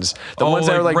handicap ones. The ones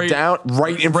that are like down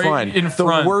right in front.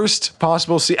 The worst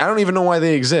possible seat. I don't even know why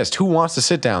they exist. Who wants to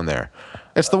sit down there?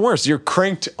 It's the worst. You're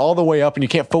cranked all the way up and you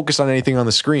can't focus on anything on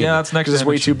the screen. Yeah, that's next. Because it's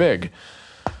way too big.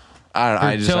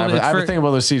 I have a thing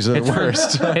about those seats. They're the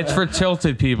worst. It's for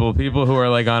tilted people who are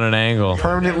like on an angle.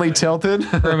 Permanently tilted?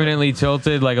 Permanently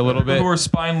tilted, like a little bit. Who are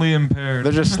spinally impaired.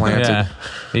 They're just slanted. Yeah.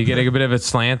 You get a bit of a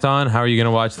slant on. How are you going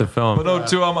to watch the film? But no,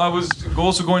 too. I was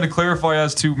also going to clarify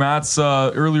as to Matt's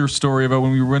earlier story about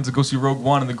when we went to go see Rogue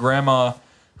One and the grandma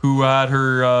who had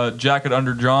her jacket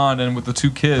under John and with the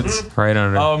 2 kids. Right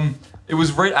under. It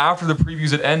was right after the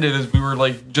previews had ended, as we were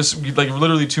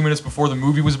literally 2 minutes before the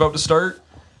movie was about to start.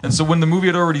 And so when the movie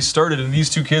had already started and these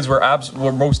 2 kids were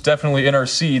most definitely in our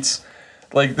seats,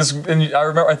 like this, and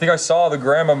I think I saw the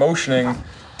grandma motioning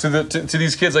to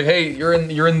these kids like, "Hey, you're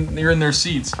in their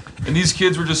seats." And these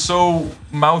kids were just so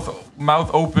mouth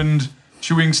opened,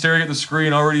 chewing, staring at the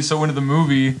screen, already so into the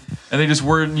movie, and they just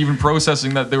weren't even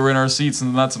processing that they were in our seats.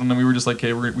 And then we were just like,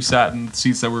 "Okay, we sat in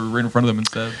seats that were right in front of them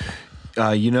instead."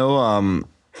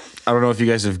 I don't know if you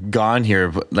guys have gone here,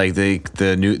 but like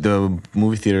the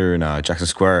movie theater in Jackson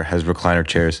Square has recliner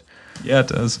chairs. Yeah, it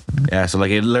does. Yeah, so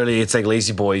like it's like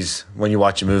Lazy Boys when you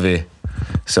watch a movie.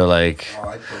 So like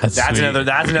that's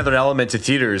another element to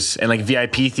theaters and like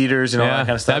VIP theaters and all that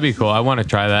kind of stuff. That'd be cool. I want to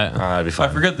try that. That'd be fun.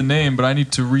 I forget the name, but I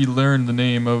need to relearn the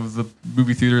name of the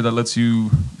movie theater that lets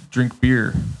you drink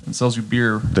beer and sells you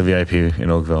beer. The VIP in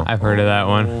Oakville. I've heard of that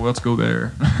one. Oh, let's go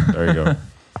there. There you go.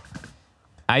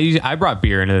 I brought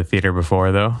beer into the theater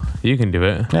before though. You can do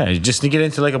it. Yeah, you just need to get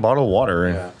into like a bottle of water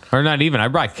and Or not even. I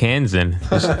brought cans in.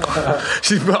 Yeah,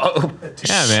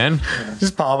 man.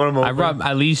 Just popping them open. I brought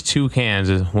at least 2 cans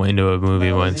into a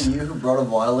movie once. Was it you who brought a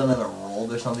violin and it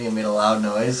rolled or something and made a loud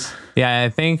noise? Yeah, I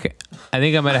think I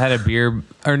might have had a beer,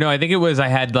 or no, I think it was I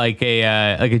had like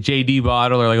a JD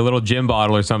bottle or like a little gin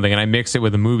bottle or something, and I mixed it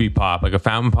with a movie pop, like a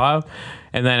fountain pop,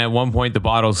 and then at one point the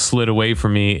bottle slid away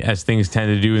from me, as things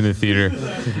tend to do in the theater,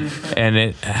 and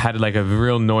it had like a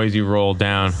real noisy roll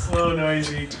down. Slow,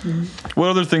 noisy. What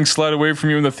other things slide away from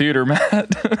you in the theater, Matt?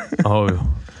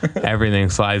 Oh, everything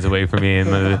slides away from me in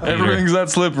the theater. Everything's that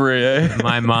slippery, eh?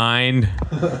 My mind,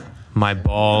 my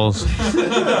balls.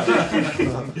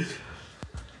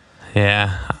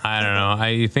 Yeah, I don't know.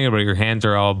 You think about it, your hands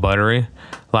are all buttery.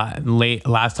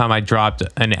 Last time I dropped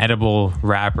an edible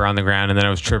wrapper on the ground, and then I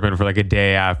was tripping for like a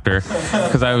day after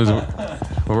because I was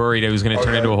worried it was going to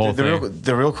turn into a whole thing.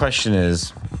 The real question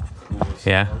is,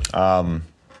 Yeah.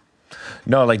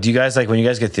 no, like, do you guys like when you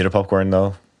guys get theater popcorn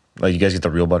though? Like, you guys get the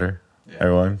real butter?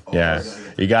 Everyone? Yeah.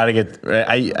 You gotta get.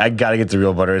 I gotta get the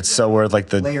real butter. It's so worth like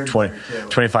the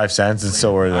 25 cents. It's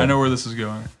so worth it. I know where this is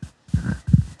going.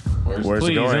 Where's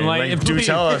it going? Like, do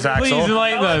tell us, Axel. Please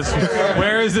enlighten us.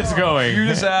 Where is this going? You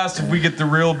just asked if we get the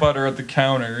real butter at the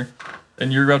counter,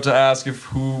 and you're about to ask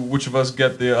which of us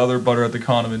get the other butter at the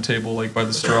condiment table, like by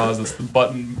the straws. That's the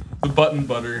button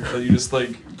butter that you just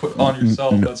like put on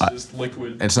yourself. That's just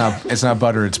liquid. It's not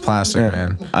butter. It's plastic,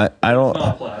 man. I don't.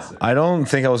 Not plastic. I don't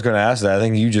think I was gonna ask that. I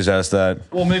think you just asked that.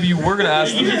 Well, maybe you were gonna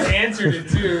ask. You just answered it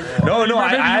too. No,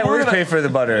 I always pay for the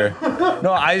butter.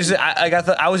 No, I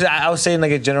was saying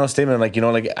like a general statement, like, you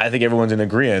know, like I think everyone's in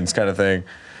agreement kind of thing.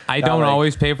 I don't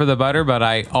always pay for the butter, but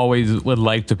I always would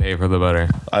like to pay for the butter.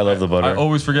 I love the butter. I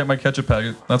always forget my ketchup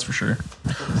packet. That's for sure.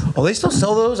 Oh, they still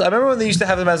sell those? I remember when they used to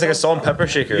have them as like a salt and pepper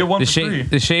shaker. You get one The, for free.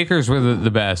 the shakers were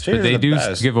the best, but Shakers they are the do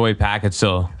best. give away packets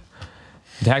still.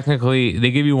 Technically,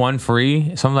 they give you one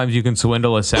free. Sometimes you can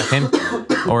swindle a second,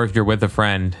 or if you're with a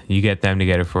friend, you get them to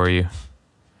get it for you.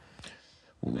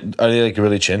 Are they like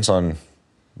really chintz on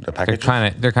the They're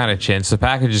package? kind of chintz. The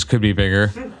packages could be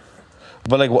bigger.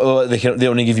 But like they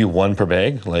only give you one per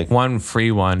bag, like One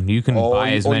free one. You can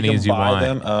buy as many can as you buy want.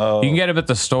 them? Oh. You can get them at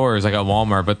the stores, like at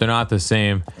Walmart, but they're not the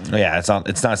same. Yeah, it's not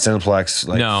Cineplex.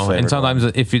 Like, No, and flavored sometimes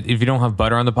one. if you don't have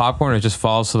butter on the popcorn, it just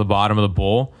falls to the bottom of the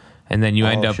bowl, and then you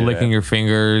end up shit. licking your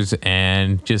fingers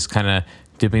and just kind of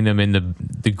dipping them in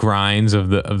the grinds of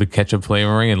the ketchup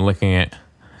flavoring and licking it,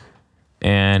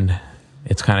 and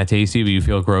it's kind of tasty, but you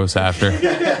feel gross after.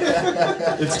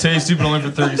 It's tasty, but only for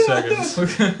 30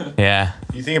 seconds. Yeah,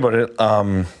 You think about it.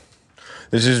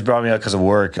 This just brought me up because of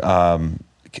work.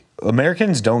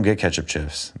 Americans don't get ketchup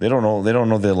chips. They don't know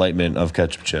the enlightenment of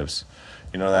ketchup chips.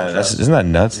 You know that? Isn't that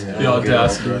nuts? The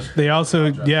audacity. They also,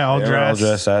 all They're not all dress.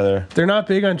 dressed either. They're not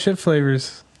big on chip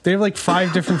flavors. They have like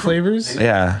 5 different flavors.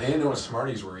 Yeah. They didn't know what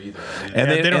Smarties were either.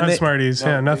 And They don't have Smarties.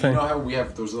 Yeah, nothing. You know how we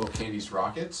have those little candies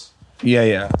rockets?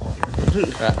 Yeah.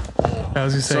 I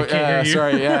was just saying, So, can't hear you.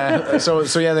 sorry, yeah.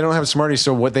 So yeah, they don't have Smarties.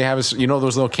 So what they have is,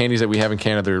 those little candies that we have in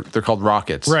Canada. They're called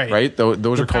Rockets, Right.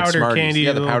 Those are called powdered Smarties. candy,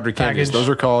 Yeah, the little powdered candies. package. Those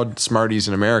are called Smarties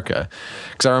in America.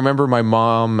 Because I remember my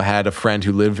mom had a friend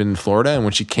who lived in Florida, and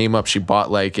when she came up, she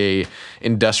bought like a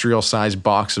industrial sized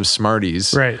box of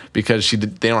Smarties, Right. Because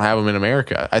they don't have them in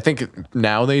America. I think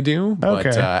now they do, but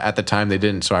Okay. at the time they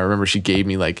didn't. So I remember she gave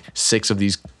me like 6 of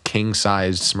these king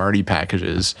sized Smartie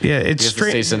packages. Yeah, it's because the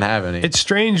strange. States didn't have any. It's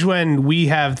strange when we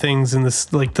have things in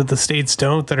this like that the states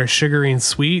don't that are sugary and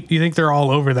sweet. You think they're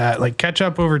all over that, like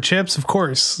ketchup over chips, of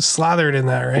course, slathered in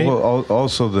that, right? Well,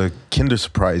 also the Kinder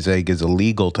Surprise egg is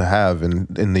illegal to have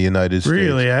in the United States.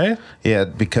 Really, eh? Yeah,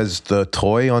 because the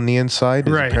toy on the inside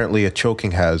is Right. apparently a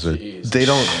choking hazard. They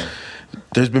don't.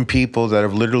 There's been people that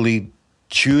have literally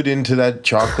chewed into that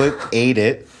chocolate, ate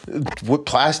it with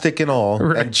plastic and all,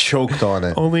 and choked on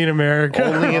it. Only in America.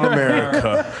 Only in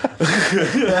America.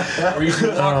 Or you can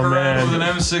walk around man. with an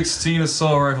M16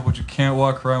 assault rifle, but you can't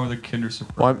walk around with a Kinder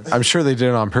Surprise. Well, I'm sure they did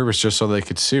it on purpose just so they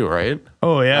could sue, right?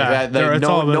 Oh yeah, it's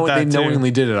all about they that too. knowingly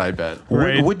did it, I bet.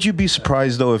 Right. Would you be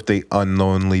surprised though if they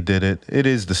unknowingly did it? It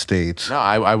is the States. No,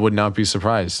 I would not be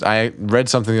surprised. I read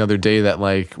something the other day that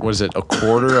like, what is it, a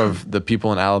quarter of the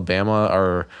people in Alabama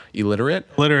are illiterate?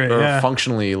 Illiterate, or yeah.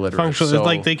 functionally illiterate. Functional, So-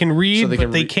 like they can read, so they but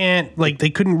can they re- can't. Like they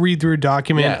couldn't read through a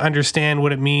document, Yeah. understand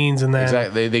what it means, and then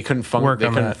Exactly. They couldn't Work they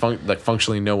on couldn't that.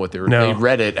 functionally know what they were. No. They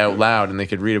read it out loud and they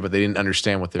could read it, but they didn't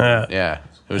understand what they were. Yeah.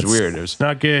 It was weird. It was it's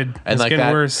not good. and It's like getting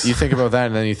that, worse. you think about that,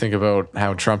 and then you think about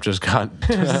how Trump just got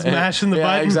Smashing the yeah,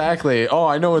 button. exactly. Oh,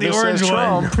 I know what The this orange says,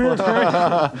 one. Trump.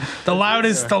 the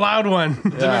loud one.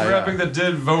 Demographic that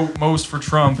did vote most for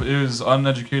Trump is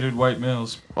uneducated white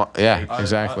males. Well, yeah,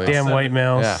 exactly. Damn white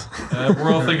males. Yeah.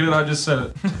 We're all thinking it. I just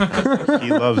said it.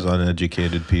 He loves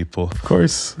uneducated people. Of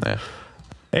course. Yeah.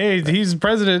 Hey, he's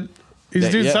president. He's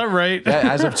doing yeah. something right.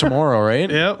 Yeah, as of tomorrow, right?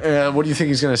 Yep. What do you think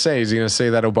he's going to say? Is he going to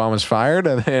say that Obama's fired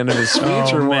at the end of his speech,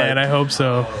 Oh or man, what? I hope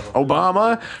so.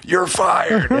 Obama, you're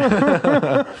fired.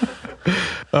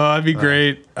 Oh, that'd be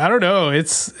great. I don't know.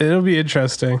 It'll be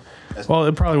interesting. Well,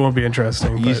 it probably won't be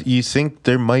interesting. You, But you think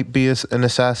there might be an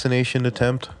assassination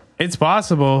attempt? it's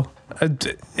possible. I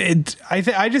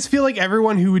just feel like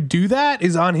everyone who would do that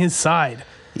is on his side.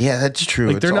 Yeah, that's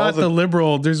true. Like they're not the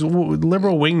liberal. There's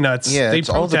liberal wingnuts. Yeah, they it's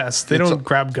all the- protest. They it's don't all-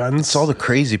 grab guns. It's all the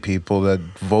crazy people that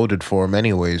voted for him,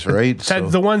 anyways, right? So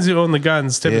The ones who own the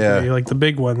guns, typically, Yeah. like the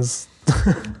big ones.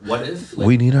 What if like,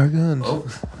 we need our guns.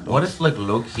 what if like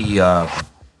Loki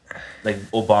like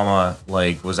Obama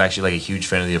like was actually like a huge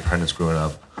fan of The Apprentice growing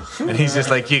up, and he's just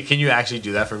like, can you actually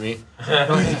do that for me?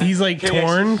 He's like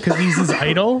torn because he's his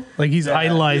idol. Like he's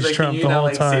idolized He's like, Trump can you the not, whole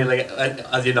like, time. Say, like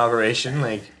at the inauguration,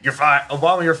 like you're fired,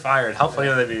 Obama, you're fired. How funny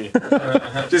would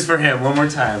that be? Just for him, one more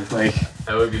time. Like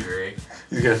That would be great.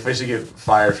 he's gonna officially get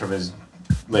fired from his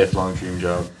lifelong dream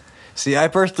job. See, I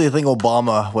personally think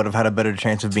Obama would have had a better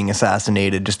chance of being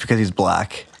assassinated just because he's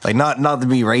black. Like, not to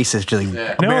be racist, just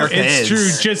like No, America it's is. true.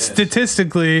 Just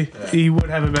statistically, he would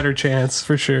have a better chance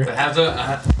for sure.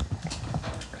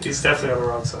 He's definitely on the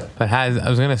wrong side. But I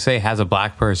was gonna say, has a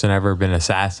black person ever been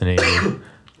assassinated,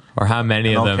 or how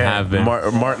many of them have been?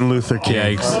 Martin Luther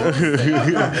King.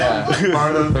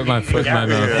 Yikes! Put my foot in my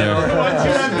mouth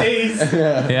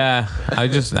there. Yeah, I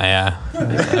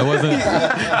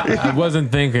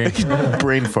wasn't thinking.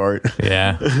 Brain fart.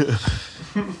 Yeah.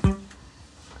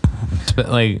 But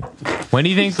like, when do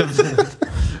you think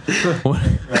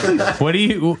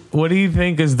what do you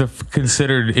think is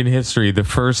considered in history the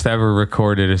first ever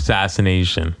recorded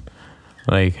assassination?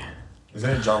 Like, I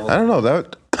don't know.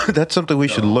 That's something we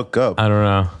should look up. I don't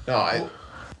know. No,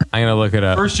 I'm gonna look it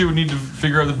up. First, you would need to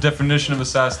figure out the definition of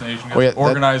assassination. Oh, yeah,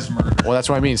 Organized murder. well, that's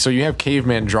what I mean. So you have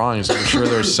caveman drawings. I'm sure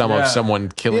there's some Yeah. of someone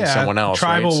killing Yeah, someone else.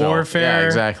 tribal right? So, warfare. Yeah,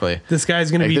 exactly. This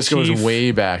guy's gonna Like, be this chief. goes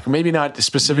way back. Maybe not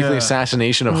specifically Yeah.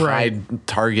 assassination of Right. high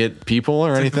target people or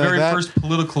Like the anything very like that. first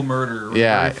political murder. Or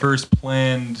Yeah. The very first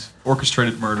planned,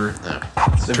 orchestrated murder.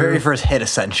 the very first hit,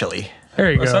 essentially. There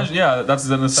you go. Essentially, yeah, that's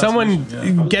an assassination.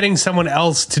 Someone getting someone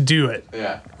else to do it,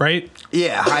 Yeah. right?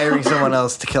 Yeah, hiring someone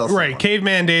else to kill someone. Right.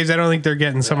 Caveman days, I don't think they're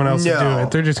getting someone else to do No.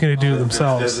 it. They're just going to do it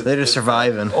themselves. They're just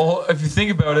surviving. Oh, if you think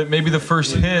about it, maybe the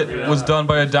first hit was done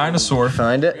by a dinosaur,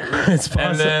 Find it. It's and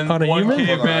possible then on a one human.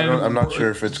 caveman I'm not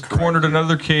sure if it's correct. cornered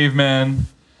another caveman,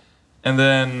 and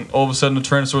then all of a sudden the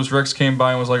Tyrannosaurus Rex came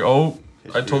by and was like, "Oh,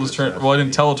 I told this well, I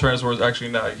didn't tell the Tyrannosaurus. Actually,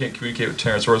 no, you can't communicate with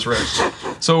Tyrannosaurus Rex."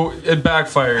 So it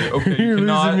backfired. Okay, You're you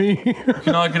cannot losing me. you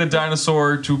cannot get a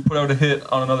dinosaur to put out a hit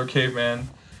on another caveman.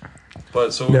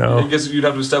 But so No. I guess you'd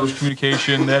have to establish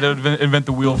communication. They had to invent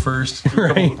the wheel first.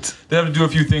 Right. They have to do a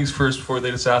few things first before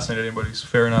they'd assassinate anybody. So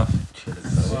fair enough.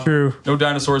 True. No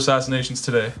dinosaur assassinations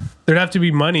today. There'd have to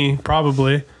be money,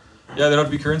 probably. Yeah, there'd have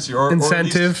to be currency or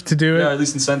Incentive or at least, to do it. Yeah, at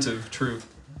least incentive. True.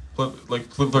 Like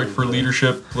for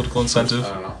leadership, political incentive.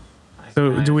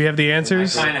 So, do we have the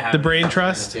answers? The brain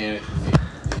trust?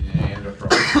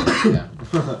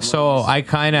 So I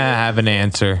kind of have an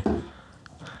answer.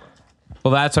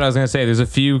 Well, that's what I was going to say. There's a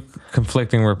few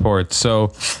conflicting reports.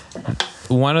 So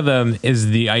one of them is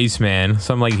the Iceman,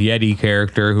 some like Yeti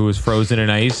character who was frozen in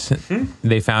ice.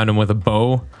 They found him with a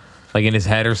bow, like in his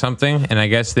head or something. And I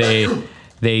guess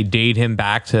they date him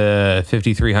back to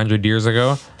 5,300 years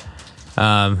ago.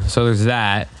 So there's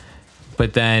that.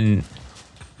 But then,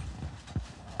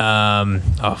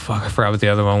 oh fuck, I forgot what the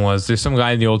other one was. There's some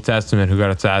guy in the Old Testament who got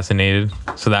assassinated.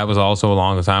 So that was also a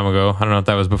long time ago. I don't know if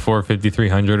that was before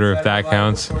 5,300 or if that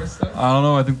counts. I don't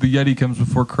know. I think the Yeti comes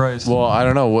before Christ. Well, I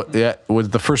don't know. What, yeah,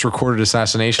 with the first recorded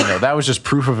assassination, though, that was just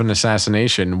proof of an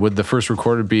assassination. Would the first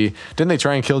recorded be? Didn't they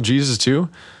try and kill Jesus too?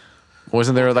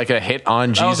 Wasn't there like a hit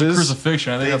on that was a Jesus?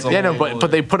 crucifixion. I think that's a Yeah, no, label.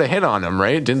 but they put a hit on him,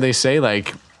 right? Didn't they say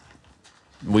like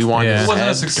we want? Yeah. his It wasn't a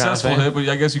head successful kind of thing? hit,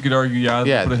 but I guess you could argue, yeah,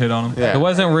 Yeah. they put a hit on him. Yeah. It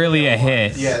wasn't really a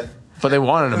hit. Yeah. But they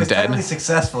wanted It him was definitely dead.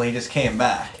 successful. He just came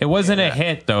back. It wasn't a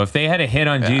hit, though. If they had a hit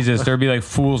on Jesus, there'd be like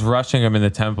fools rushing him in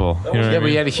the temple. You know what I Yeah, but mean?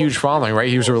 he had a huge following, right?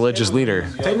 He was a religious leader.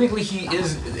 Technically,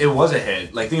 it was a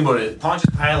hit. Like, think about it.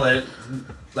 Pontius Pilate,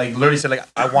 like, literally said, like,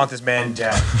 I want this man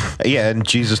dead. Yeah, and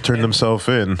Jesus turned himself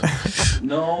in.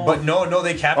 But no,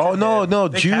 they captured Oh no, him. no,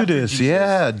 They captured Judas. Jesus.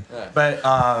 Yeah.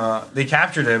 But they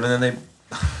captured him, and then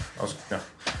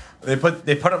they put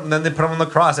him on the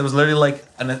cross. It was literally like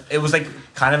it was like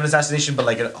kind of an assassination, but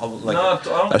like No, I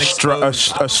don't A, think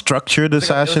a structured it was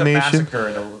a assassination.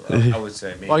 massacre, I would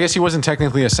say. Maybe. Well, I guess he wasn't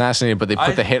technically assassinated, but they put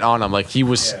I- the hit on him. Like he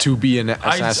was to be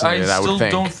assassinated, I, still would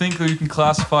think. don't think that you can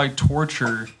classify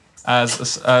torture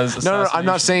as No, I'm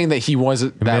not saying that he was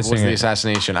that was missing the it.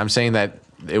 assassination. I'm saying that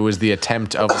it was the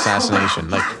attempt of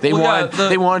assassination. Like they Well, yeah, wanted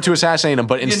they wanted to assassinate him,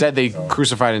 but instead they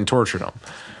crucified and tortured him.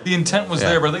 The intent was Yeah.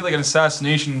 there, but I think like an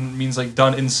assassination means like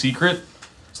done in secret.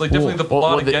 So like definitely the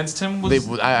plot against him was. That's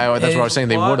what I was saying.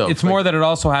 They would have. It's more that it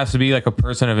also has to be like a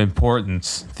person of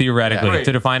importance, theoretically, Yeah. Right.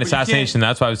 to define But you can't- assassination.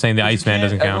 That's why I was saying the Iceman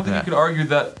doesn't I don't count. think you could argue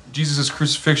that Jesus'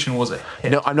 crucifixion was a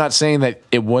hit. No, I'm not saying that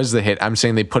it was the hit. I'm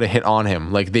saying they put a hit on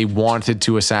him. Like they wanted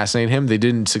to assassinate him. They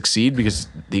didn't succeed because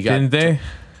he got. Didn't they?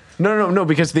 No,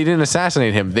 because they didn't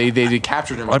assassinate him. They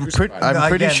captured him. and I'm pretty. crucified him. I'm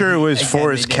pretty Again, sure it was again, for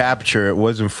they his didn't. capture. It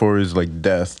wasn't for his like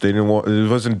death. They didn't want. It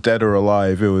wasn't dead or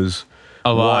alive. It was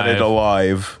Alive. wanted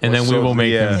alive. And then we So, will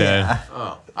make yeah. him dead.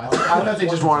 I thought they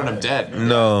just wanted him dead.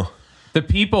 No. The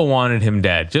people wanted him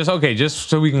dead. Just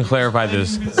so we can clarify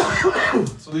this.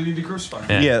 So they need to crucify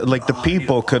him. Yeah, like the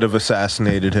people could have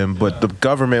assassinated him, but the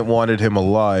government wanted him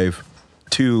alive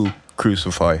to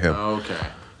crucify him. Okay.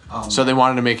 So they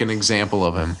wanted to make an example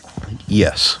of him.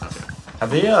 Yes. Have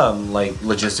they like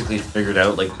logistically figured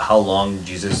out like how long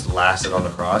Jesus lasted on the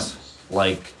cross?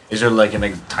 Like, is there like a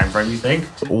time frame you think?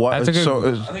 What? That's a good- So,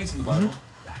 I think it's in the Bible.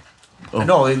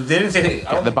 No, they didn't say.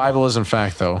 I don't The Bible is in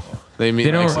fact though. They mean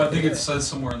They don't- I think it says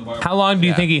somewhere in the Bible. How long do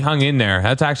you think he hung in there?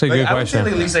 That's actually a Like, good I would say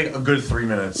question. at least like a good 3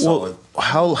 minutes. well,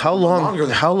 how long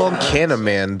can a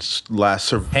man last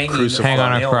Hanging- crucified? Hang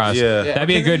on a nails. cross. Yeah. That'd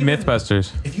be a good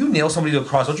Mythbusters. If you nail somebody to a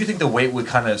cross, don't you think the weight would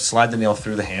kind of slide the nail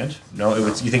through the hand? No, it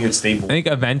would. You think it would stay? I think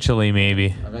eventually,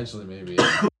 maybe. Eventually, maybe.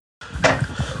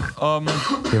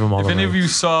 Give him all If the any of money. you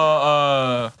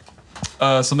saw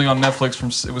something on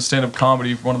Netflix it was stand-up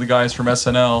comedy, one of the guys from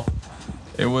SNL.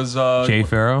 It was Jay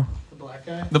Farrow?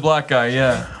 the black guy,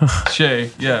 yeah,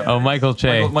 Shay, yeah. Oh, Michael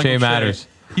Che. Michael Che Che. Matters.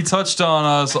 He touched on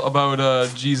us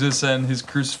about Jesus and his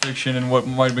crucifixion and what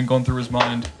might have been going through his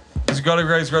mind. Because you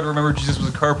guys got to remember Jesus was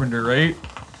a carpenter, right?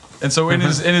 And so in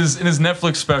his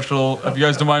Netflix special, if you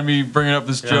guys don't mind me bringing up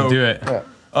this joke, Do it.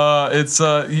 it's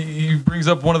he brings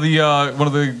up one of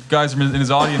the guys in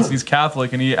his audience, and he's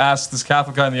Catholic, and he asks this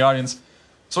Catholic guy in the audience,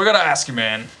 so I gotta ask you,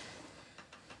 man,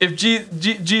 if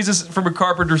Jesus, from a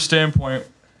carpenter's standpoint,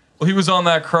 well, he was on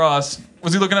that cross,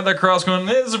 was he looking at that cross going,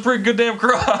 this is a pretty good damn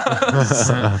cross?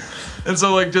 And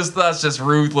so like that's just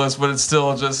ruthless, but it's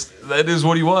still just that is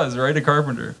what he was, right? A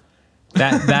carpenter.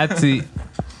 That's the.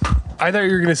 I thought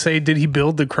you were going to say, did he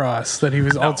build the cross that he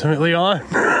was ultimately on?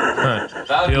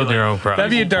 Build your own cross. That'd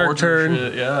be a dark Torture turn.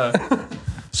 shit, yeah.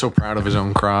 So proud of his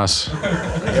own cross.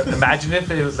 Imagine if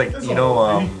it was like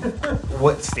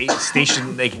what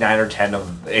station like 9 or 10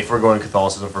 of if we're going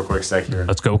Catholicism for a quick sec here.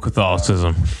 Let's go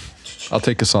Catholicism. I'll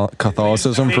take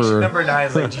Catholicism Station for. number 9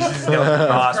 is like Jesus nailed to the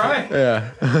cross.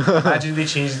 Yeah. Imagine they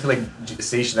changed it to like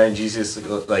Station 9. Jesus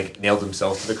like nailed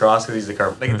himself to the cross because he's the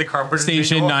carpenter. Like the carpenter.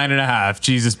 Station 9.5.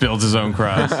 Jesus builds his own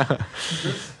cross.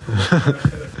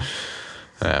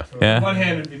 Yeah. One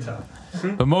hand would be tough.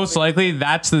 But most likely,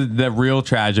 that's the real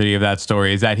tragedy of that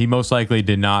story, is that he most likely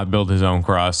did not build his own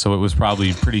cross, so it was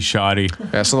probably pretty shoddy.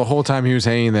 Yeah, so the whole time he was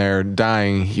hanging there,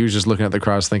 dying, he was just looking at the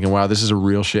cross thinking, wow, this is a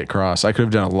real shit cross. I could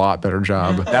have done a lot better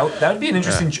job. That would be an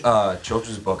interesting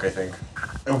children's book, I think.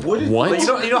 What? Like,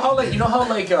 you know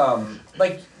how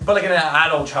but like an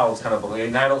adult child's kind of book, like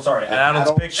an adult's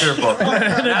picture book.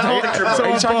 An adult picture book. Are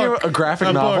you talking about a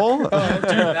graphic novel?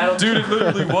 Dude, it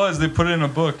literally was. They put it in a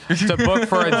book. It's a book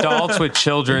for adults with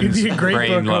children's It'd be a great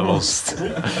brain book levels.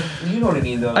 You know what I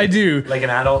mean, though. I do. Like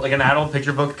an adult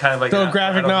picture book, kind of like So an a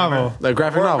graphic adult novel. humor. The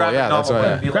graphic Or a novel, graphic yeah, that's novel, what. but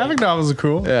Yeah. it'd be like- Graphic novels are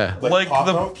cool. Yeah. Like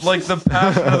the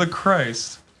Passion of the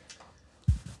Christ.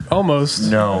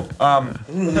 Almost. No.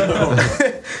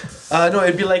 No,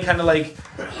 it'd be like kind of like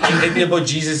it'd be about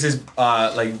Jesus's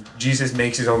like Jesus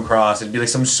makes his own cross. It'd be like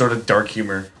some sort of dark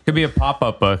humor. Could be a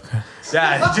pop-up book.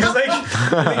 Yeah, just like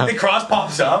the cross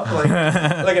pops up like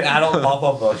an adult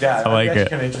pop-up book. Yeah, I like it.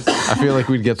 Kind of interesting. I feel like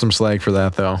we'd get some slag for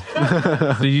that, though.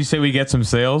 Did you say we get some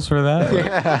sales for that?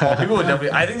 Well, people would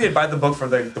definitely. I think they'd buy the book for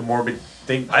the morbid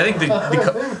thing. I think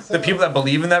the people that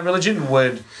believe in that religion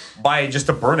would buy it just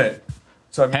to burn it.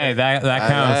 So I mean, Hey, that counts,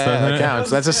 Yeah, doesn't that it? counts.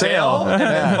 That's a sale. and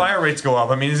then fire rates go up.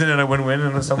 I mean, isn't it a win-win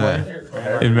in some way?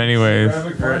 In many ways.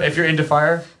 If you're into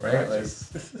fire, right? Like,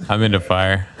 I'm into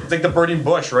fire. it's like the burning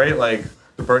bush, right? Like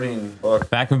the burning book.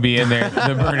 That could be in there.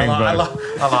 The burning I book.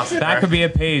 lost it. That could be a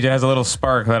page. It has a little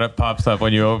spark that it pops up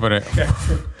when you open it.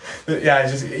 Yeah,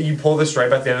 it's just you pull the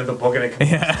stripe at the end of the book and it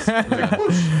comes. Yeah.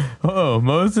 Oh,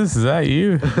 Moses, is that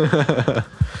you?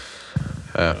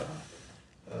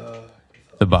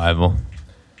 The Bible.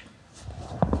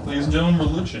 Ladies and gentlemen,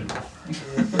 religion.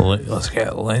 Let's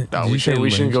get Lent. No, we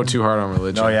shouldn't go too hard on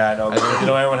religion. No, yeah, I know. You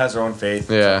know, everyone has their own faith.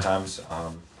 Yeah. Sometimes.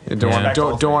 Don't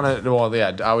want to. Well,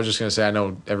 yeah. I was just gonna say. I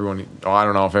know everyone. Oh, I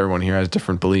don't know if everyone here has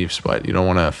different beliefs, but you don't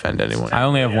want to offend anyone. I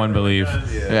only have one belief.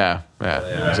 Yeah.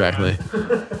 Exactly.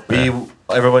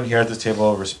 Everyone here at this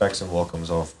table respects and welcomes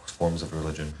all forms of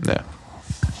religion. Yeah.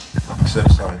 Except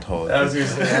Scientology. I was gonna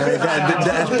say.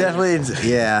 Definitely,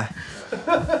 yeah.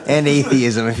 And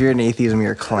atheism. If you're an atheism,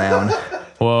 you're a clown.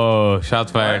 Whoa,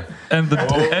 shots fired. And the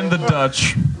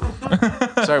Dutch.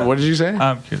 Sorry. What did you say?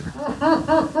 I'm kidding.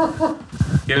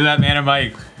 Give that man a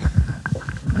mic.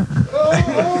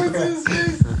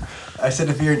 I said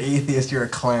if you're an atheist, you're a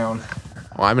clown.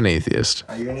 Well, I'm an atheist.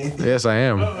 Are you an atheist? Yes, I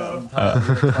am. Well,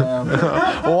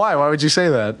 why? Why would you say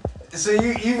that? So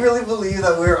you really believe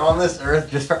that we're on this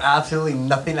earth just for absolutely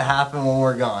nothing to happen when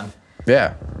we're gone?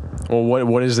 Yeah. Well,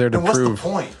 what is there to Then what's prove? the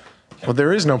point? Well,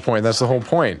 there is no point. That's the whole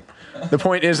point. The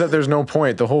point is that there's no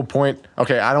point. The whole point.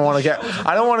 Okay, I don't want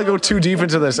to go too deep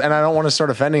into this, and I don't want to start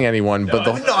offending anyone. But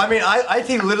No, I mean, I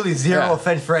take literally zero Yeah.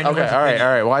 offense for anyone. okay, all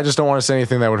right. Well, I just don't want to say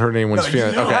anything that would hurt anyone's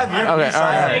feelings. Okay, have your okay, piece, all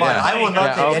I have right. mine. Yeah. I will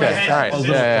not take Okay, any all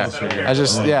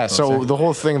right. Yeah. So the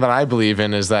whole thing that I believe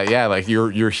in is that like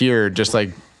you're here just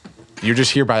like you're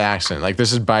just here by accident. Like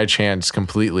this is by chance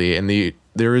completely, and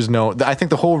there is no. I think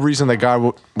the whole reason that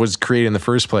God was created in the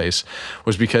first place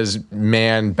was because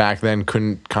man back then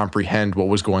couldn't comprehend what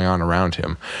was going on around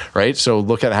him, right? So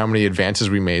look at how many advances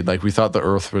we made. Like we thought the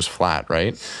earth was flat,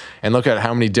 right? And look at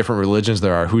how many different religions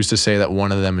there are. Who's to say that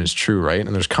one of them is true, right?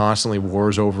 And there's constantly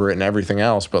wars over it and everything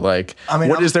else. But like,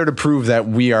 what is there to prove that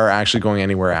we are actually going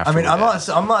anywhere after? I mean, I'm not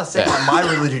saying that my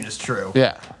religion is true.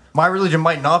 Yeah. My religion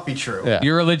might not be true. Yeah.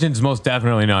 Your religion's most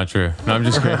definitely not true. No, I'm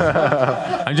just kidding.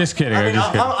 I'm just kidding. I mean, I'm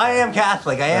just kidding. I am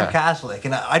Catholic. I am Catholic,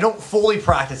 and I don't fully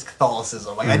practice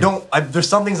Catholicism. Like there's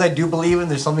some things I do believe in.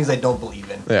 There's some things I don't believe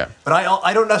in. Yeah. But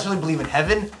I don't necessarily believe in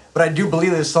heaven. But I do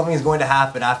believe there's something is going to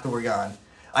happen after we're gone.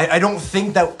 I don't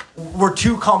think that we're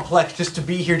too complex just to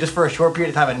be here just for a short period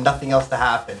of time and nothing else to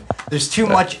happen. There's too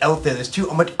much out there. There's too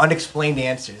much unexplained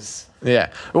answers.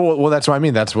 Yeah. Well, that's what I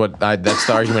mean. That's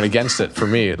the argument against it for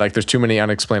me. Like, there's too many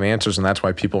unexplained answers, and that's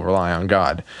why people rely on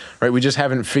God, right? We just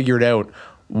haven't figured out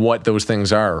what those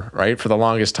things are, right? For the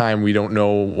longest time, we don't know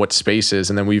what space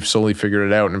is, and then we've slowly figured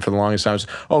it out. And for the longest time,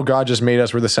 God just made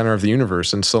us. We're the center of the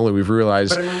universe, and slowly we've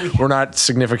realized we're not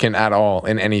significant at all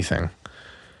in anything.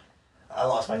 I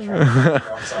lost my train of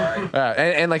thought. I'm sorry.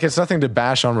 And like, it's nothing to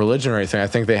bash on religion or anything. I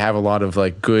think they have a lot of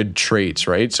like good traits,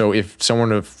 right? So if someone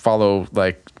to follow,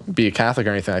 like, be a Catholic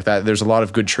or anything like that, there's a lot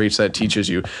of good traits that it teaches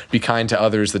you. Be kind to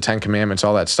others, the 10 Commandments,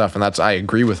 all that stuff. And I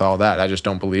agree with all that. I just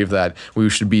don't believe that we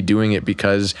should be doing it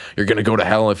because you're going to go to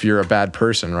hell if you're a bad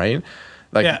person, right?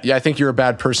 Like, Yeah. yeah, I think you're a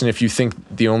bad person if you think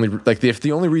if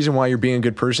the only reason why you're being a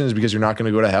good person is because you're not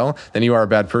going to go to hell, then you are a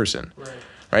bad person.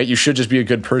 Right? You should just be a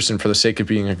good person for the sake of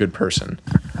being a good person.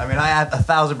 I mean, I have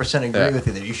 1,000% agree Yeah. with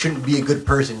you there. You shouldn't be a good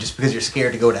person just because you're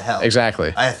scared to go to hell.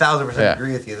 Exactly. I 1,000% Yeah.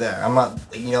 agree with you there. I'm not,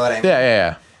 you know what I mean?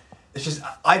 Yeah. It's just,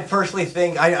 I personally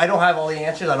think, I don't have all the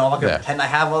answers. I'm not going to Yeah. pretend I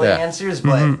have all the Yeah. answers,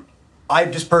 but I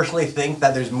just personally think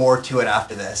that there's more to it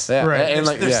after this. Yeah. Right. And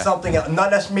There's something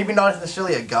else, maybe not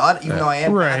necessarily a God, even though I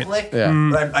am Right. Catholic, Yeah.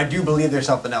 but I do believe there's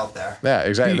something out there. Yeah,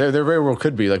 exactly. There very well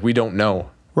could be. Like, we don't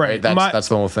know. Right. That's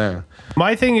the whole thing.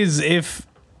 My thing is, if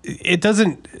it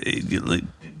doesn't, you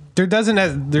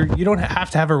don't have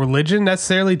to have a religion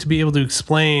necessarily to be able to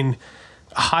explain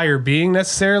a higher being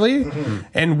necessarily.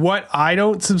 And what I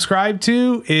don't subscribe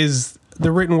to is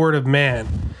the written word of man.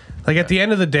 Like at the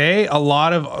end of the day, a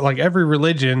lot of like every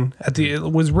religion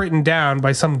was written down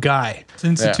by some guy. It's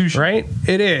an institution. Right?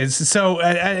 It is. So,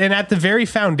 and at the very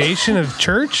foundation of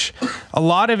church, a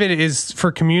lot of it is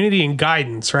for community and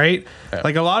guidance, right?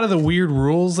 Like a lot of the weird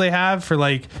rules they have for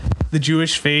like the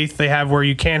Jewish faith, they have where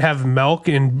you can't have milk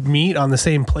and meat on the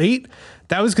same plate.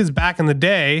 That was because back in the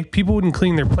day, people wouldn't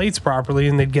clean their plates properly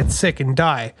and they'd get sick and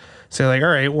die. So like, all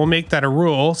right, we'll make that a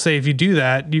rule. Say if you do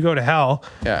that, you go to hell.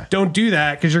 Yeah. Don't do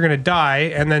that because you're going to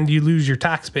die and then you lose your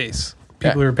tax base.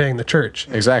 People Yeah. who are paying the church.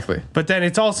 Exactly. But then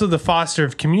it's also the foster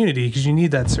of community because you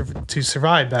need that to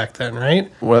survive back then,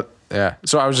 right? What? Yeah.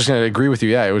 So I was just going to agree with you.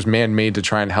 Yeah, it was man-made to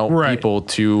try and help Right. people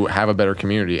to have a better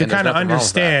community. To and there's kind of nothing wrong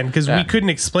with that. understand because Yeah. we couldn't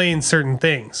explain certain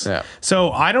things. Yeah.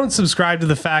 So I don't subscribe to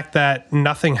the fact that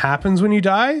nothing happens when you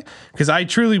die because I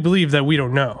truly believe that we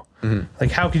don't know. Like,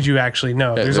 how could you actually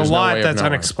know? There's a there's no lot way of that's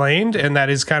knowing. unexplained, and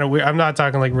that is kind of weird. I'm not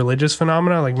talking like religious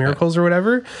phenomena, like miracles or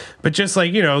whatever, but just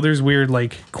like, there's weird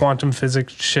like quantum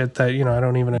physics shit that, I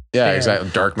don't even understand. Yeah,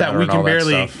 exactly. Dark matter That we and can all that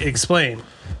barely stuff. explain.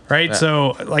 Right.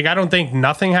 So, like, I don't think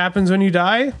nothing happens when you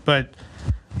die, but,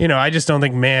 I just don't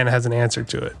think man has an answer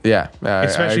to it. Yeah. I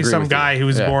Especially agree some with you. guy who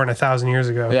was Yeah. born 1,000 years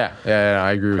ago. Yeah,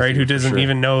 I agree with you. Right. Who for doesn't sure.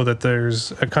 even know that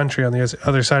there's a country on the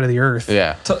other side of the earth.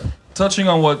 Yeah. Touching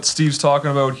on what Steve's talking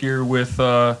about here with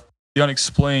the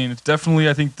unexplained, definitely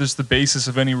I think this the basis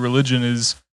of any religion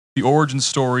is the origin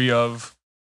story of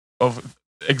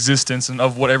existence and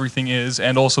of what everything is,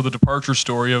 and also the departure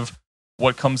story of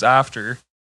what comes after.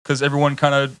 Because everyone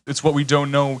it's what we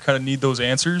don't know, we kind of need those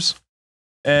answers.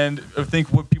 And I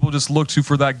think what people just look to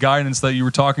for that guidance that you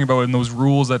were talking about and those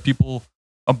rules that people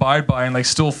abide by and like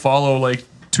still follow like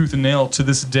tooth and nail to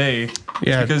this day.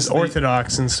 Yeah. Because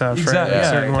Orthodox and stuff. Exactly. Right? Yeah.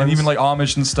 Certain And ones. even like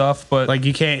Amish and stuff. But like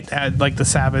you can't add like the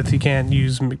Sabbath. You can't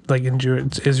use like in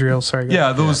Israel. Sorry. go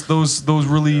yeah, ahead. those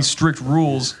really strict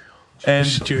rules. And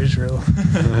Jewish rule.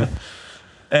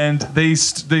 and they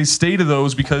stay to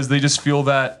those because they just feel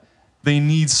that they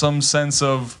need some sense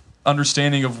of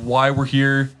understanding of why we're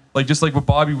here. Like just like what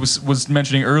Bobby was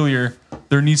mentioning earlier,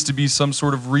 there needs to be some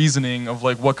sort of reasoning of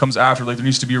like what comes after. Like there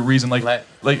needs to be a reason.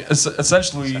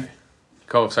 Essentially,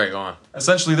 Go on.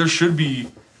 essentially there should be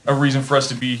a reason for us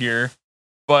to be here,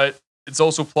 but it's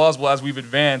also plausible as we've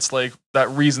advanced, like that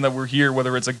reason that we're here,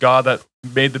 whether it's a God that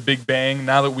made the Big Bang.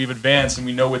 Now that we've advanced and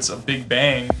we know it's a Big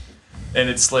Bang, and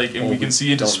it's like, and we can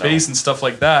see into space and stuff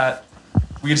like that.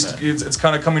 It's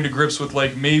kind of coming to grips with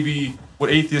like maybe what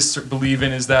atheists believe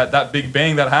in is that Big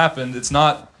Bang that happened. It's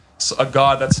not a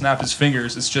God that snapped his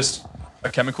fingers. It's just a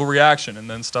chemical reaction, and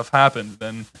then stuff happened.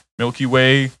 Then Milky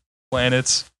Way,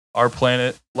 planets, our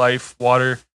planet, life,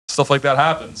 water, stuff like that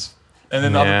happens. And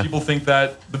then other people think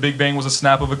that the Big Bang was a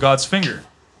snap of a God's finger,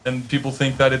 and people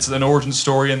think that it's an origin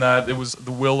story and that it was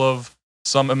the will of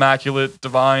some immaculate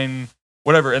divine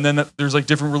whatever. And then there's like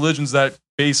different religions that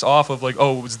base off of like,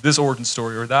 oh, it was this origin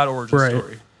story or that origin Right.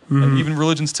 story. And even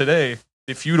religions today,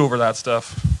 they feud over that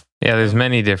stuff. Yeah, there's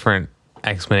many different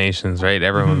explanations, right?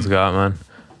 Everyone's got one.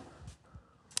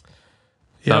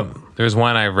 Yep. There's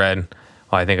one I read.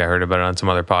 Well, I think I heard about it on some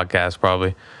other podcast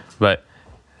probably, but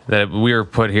that we were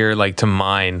put here like to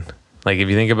mine. Like if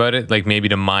you think about it, like maybe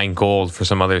to mine gold for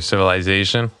some other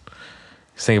civilization.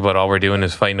 Just think about all we're doing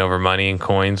is fighting over money and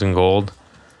coins and gold,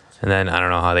 and then I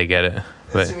don't know how they get it.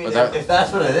 But I mean, if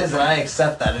that's what it is, then I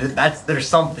accept that. There's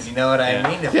something, you know what I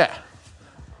mean? Yeah.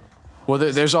 Well,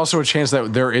 there's also a chance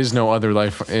that there is no other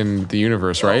life in the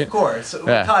universe, right? Of course.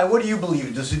 Yeah. Ty, what do you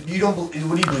believe? You don't believe?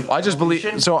 What do you believe? I just believe.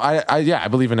 Evolution? So I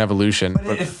believe in evolution.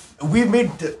 But if we've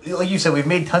made, like you said, we've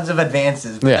made tons of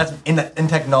advances. But Yeah. that's in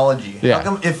technology. Yeah. How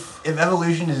come if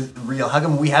evolution is real, how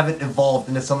come we haven't evolved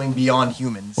into something beyond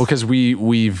humans? Well, because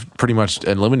we've pretty much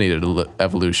eliminated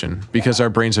evolution because our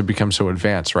brains have become so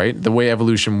advanced, right? The way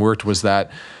evolution worked was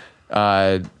that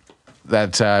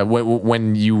that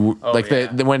when you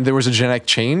when there was a genetic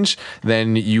change,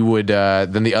 then you would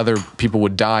then the other people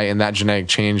would die, and that genetic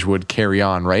change would carry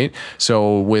on, right?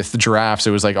 So with giraffes,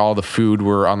 it was like all the food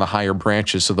were on the higher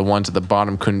branches, so the ones at the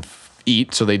bottom couldn't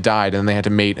eat, so they died, and they had to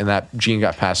mate, and that gene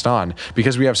got passed on.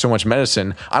 Because we have so much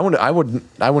medicine, I would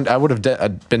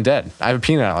have been dead. I have a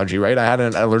peanut allergy, right? I had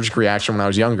an allergic reaction when I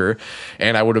was younger,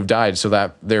 and I would have died. So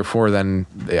that therefore, then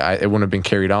it wouldn't have been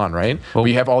carried on, right?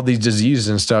 We have all these diseases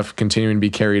and stuff continuing to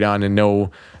be carried on, and no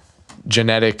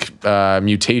genetic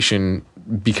mutation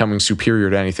becoming superior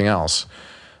to anything else.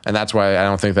 And that's why I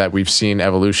don't think that we've seen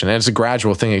evolution. And it's a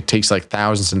gradual thing. It takes like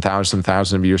thousands and thousands and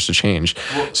thousands of years to change.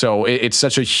 So it's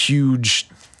such a huge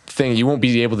thing. You won't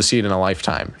be able to see it in a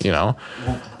lifetime, you know?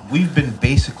 Well, we've been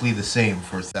basically the same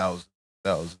for thousands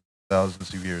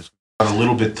of years. A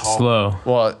little bit taller. Slow.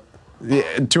 Well,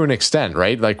 to an extent,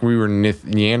 right? Like we were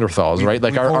Neanderthals, right?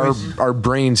 Like our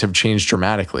brains have changed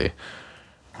dramatically.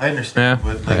 I understand,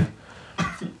 Yeah. but like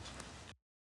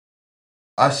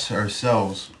us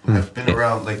ourselves have been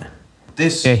around like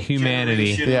this. Yeah,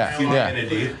 humanity. generation of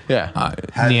humanity Yeah.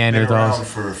 has been around Neanderthals.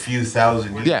 for a few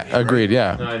thousand years. Yeah, agreed.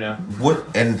 Yeah. I know.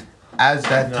 And as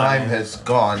that time has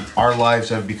gone, our lives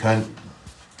have become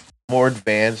more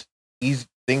advanced. These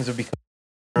things have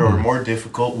become more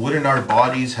difficult. Wouldn't our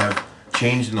bodies have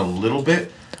changed in a little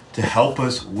bit to help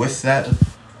us with that?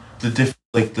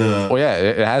 Well, yeah,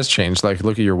 it has changed. Like,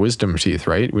 look at your wisdom teeth,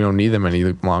 right? We don't need them any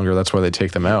longer. That's why they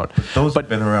take them out. Those have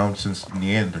been around since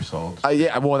Neanderthals.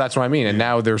 Yeah, well, that's what I mean. And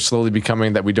now they're slowly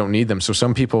becoming that we don't need them. So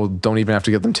some people don't even have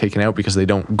to get them taken out because they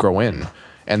don't grow in.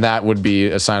 And that would be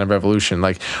a sign of evolution.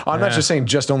 Like, I'm not just saying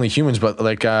just only humans, but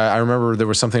like, I remember there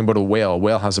was something about a whale. A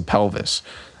whale has a pelvis.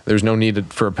 There's no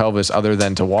need for a pelvis other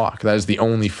than to walk. That is the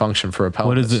only function for a pelvis.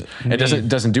 What does it mean?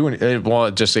 doesn't do anything. Well,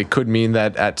 it could mean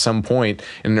that at some point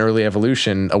in an early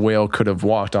evolution, a whale could have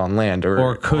walked on land,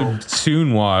 Or could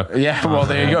soon walk. yeah, well,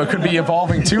 there you go. It could be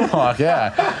evolving to walk.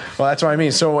 Yeah. Well, that's what I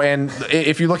mean. So, and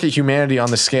if you look at humanity on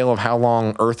the scale of how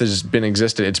long Earth has been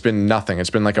existed, it's been nothing.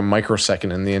 It's been like a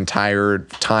microsecond in the entire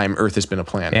time Earth has been a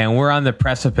planet. And we're on the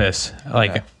precipice,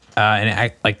 like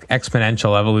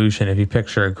exponential evolution. If you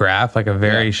picture a graph, like a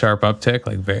very sharp uptick,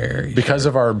 like very Because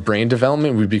of our brain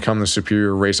development, we've become the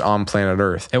superior race on planet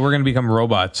Earth. And we're going to become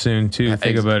robots soon too.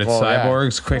 Think about it, well, yeah.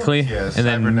 cyborgs quickly, Yeah, and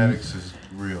then cybernetics is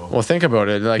real. Well, think about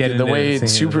it. Like Get the into way the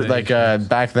super, like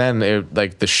back then,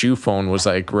 like the shoe phone was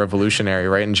like revolutionary,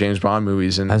 right? In James Bond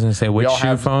movies, and I was gonna say, which we all shoe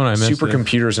have phone? I missed it.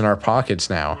 supercomputers in our pockets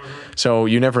now. So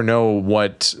you never know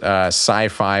what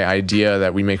sci-fi idea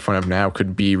that we make fun of now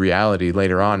could be reality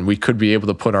later on. We could be able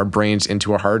to put our brains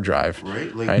into a hard drive.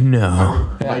 Right? Like, Right? no.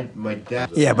 my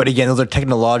dad. Yeah, but again, those are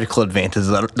technological advances.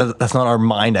 That's not our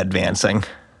mind advancing.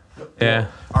 Yeah.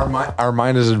 Our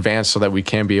mind is advanced so that we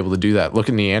can be able to do that. Look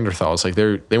at Neanderthals; like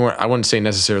they weren't. I wouldn't say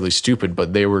necessarily stupid,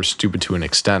 but they were stupid to an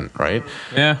extent, right?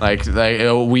 Yeah. Like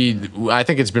I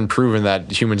think it's been proven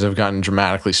that humans have gotten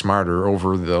dramatically smarter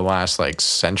over the last like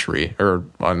century, or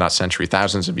well, not century,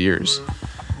 thousands of years.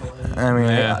 I mean,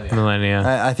 Yeah. Millennia.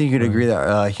 I think you'd agree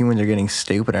that humans are getting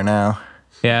stupider now.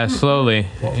 Yeah. Slowly.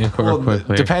 Or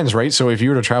quickly. Depends, right? So if you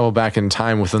were to travel back in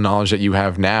time with the knowledge that you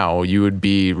have now, you would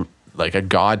be like a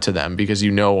god to them because you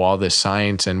know all this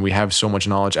science, and we have so much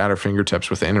knowledge at our fingertips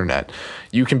with the internet.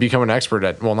 You can become an expert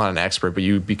at, well, not an expert, but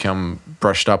you become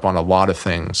brushed up on a lot of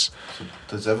things.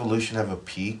 Does evolution have a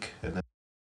peak? And then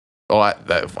Oh, I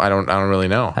don't really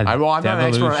know. I'm not an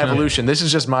expert on Devolution. evolution. This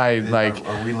is just my like.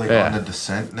 are we like yeah. on the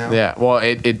descent now? Yeah. Well,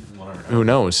 it. Who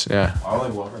knows? Yeah. All I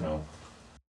will ever know.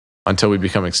 Until we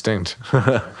become extinct.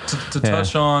 To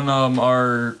touch on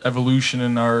our evolution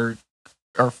and our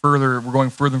we're going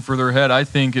further and further ahead. I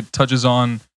think it touches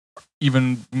on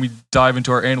even when we dive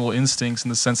into our animal instincts in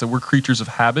the sense that we're creatures of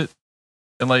habit.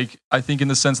 And like, I think in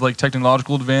the sense of like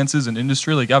technological advances in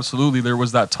industry, like absolutely there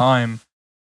was that time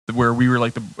where we were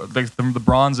like the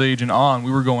Bronze Age and on,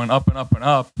 we were going up and up and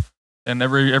up. And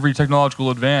every technological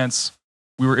advance,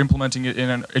 we were implementing it in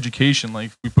an education.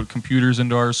 Like we put computers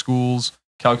into our schools,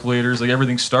 calculators, like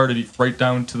everything started right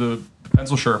down to the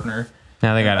pencil sharpener.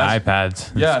 Now they got As-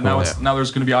 iPads. Yeah, It's now cool. now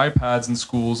there's going to be iPads in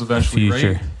schools eventually,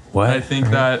 Future. right? What? And I think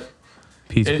that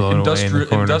Pete's blowing away in the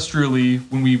corner. industrially,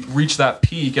 when we reach that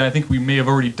peak, and I think we may have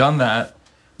already done that,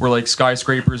 where like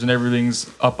skyscrapers and everything's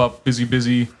up,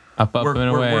 busy, Up work, and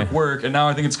away. work, and now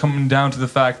I think it's coming down to the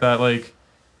fact that like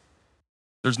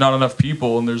there's not enough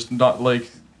people, and there's not like.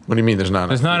 What do you mean? There's not.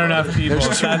 There's not enough people.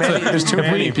 There's too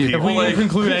many people. If we can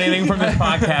conclude anything from this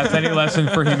podcast, any lesson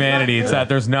for humanity, it's that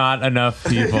there's not enough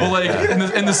people. Well, like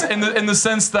in the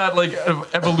sense that like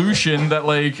evolution, that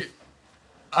like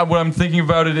what I'm thinking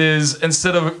about it is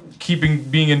instead of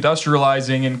being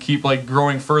industrializing and keep like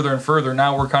growing further and further,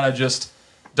 now we're kind of just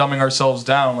dumbing ourselves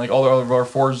down. Like all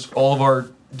of our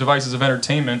devices of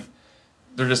entertainment,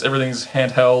 they're just everything's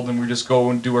handheld, and we just go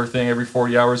and do our thing every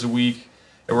 40 hours a week,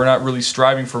 and we're not really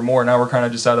striving for more. Now we're kind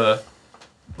of just at a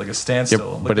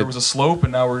standstill. Yep, like there was a slope,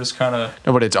 and now we're just kind of.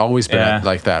 No, but it's always been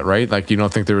like that, right? Like you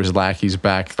don't think there was lackeys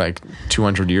back like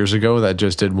 200 years ago that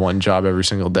just did one job every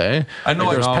single day? I know,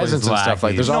 like, there's like, peasants and stuff.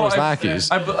 Like there's always lackeys.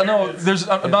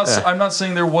 I'm not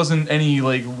saying there wasn't any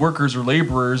like workers or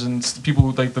laborers and people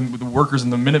who like the workers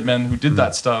and the Minutemen who did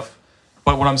that stuff.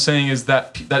 But what I'm saying is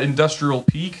that industrial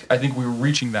peak, I think we were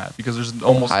reaching that because there's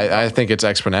almost. I think it's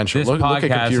exponential. This look at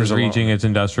podcast computers is reaching its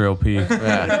industrial peak.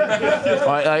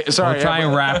 Sorry, We'll try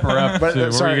and wrap her up. But, Were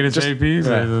you sorry, going to say peace?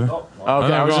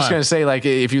 Okay, I was just gonna say, like,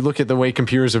 if you look at the way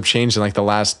computers have changed in like the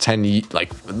last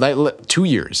 2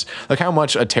 years, like how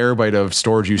much a terabyte of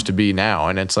storage used to be now,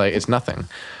 and it's like it's nothing.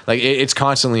 Like it's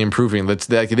constantly improving. The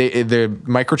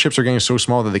microchips are getting so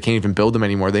small that they can't even build them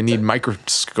anymore. They need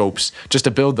microscopes just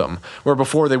to build them. Where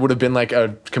before they would have been like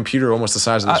a computer almost the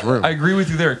size of this room. I agree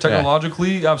with you there.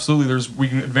 Technologically, absolutely, we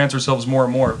can advance ourselves more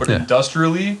and more. But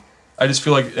industrially, I just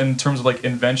feel like in terms of like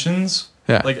inventions.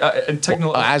 Yeah. Like and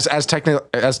as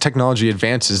technology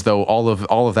advances, though, all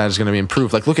of that is going to be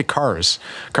improved. Like look at cars.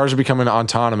 Cars are becoming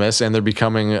autonomous and they're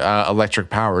becoming electric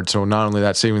powered. So not only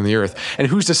that, saving the earth. And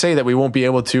who's to say that we won't be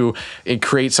able to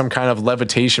create some kind of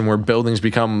levitation where buildings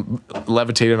become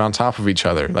levitated on top of each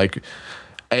other? Like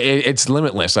it's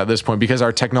limitless at this point because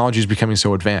our technology is becoming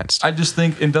so advanced. I just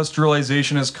think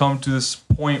industrialization has come to this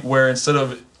point where instead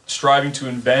of striving to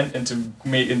invent and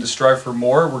to strive for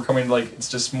more, we're coming like it's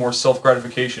just more self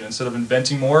gratification. Instead of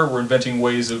inventing more, we're inventing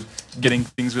ways of getting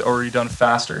things already done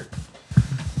faster.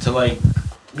 To like,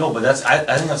 no, but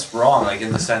I think that's wrong. Like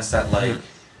in the sense that like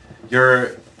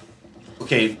you're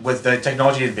okay with the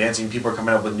technology advancing, people are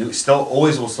coming up with will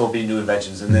still be new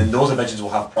inventions, and then those inventions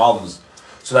will have problems.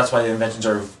 So that's why the inventions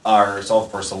are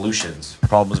solved for solutions.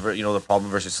 Problems, the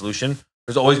problem versus solution.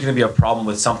 There's always going to be a problem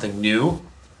with something new.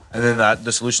 And then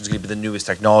the solution is going to be the newest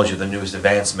technology, the newest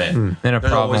advancement. And a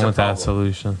problem with that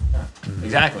solution.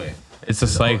 Exactly. It's a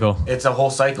cycle. It's a whole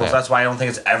cycle. So that's why I don't think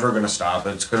it's ever going to stop.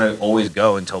 It's going to always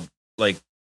go until like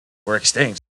we're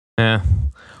extinct. Yeah.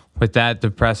 With that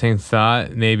depressing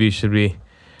thought, maybe should we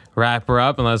wrap her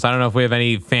up? Unless I don't know if we have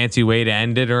any fancy way to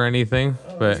end it or anything.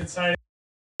 But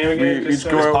This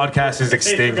podcast is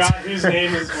extinct.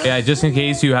 yeah, just in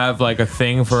case you have like a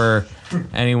thing for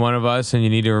any one of us and you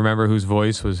need to remember whose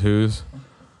voice was whose.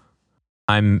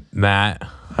 I'm Matt.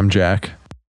 I'm Jack.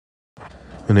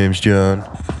 My name's John.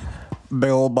 Big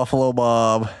old Buffalo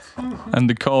Bob. And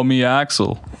they call me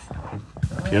Axel.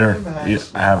 Peter,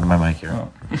 I have my mic here.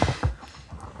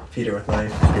 Peter with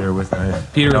knife. Peter with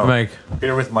knife. Peter with Mike.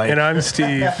 Peter with Mike. And I'm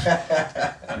Steve.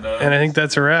 And I think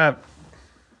that's a wrap.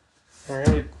 All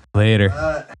right.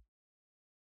 Later.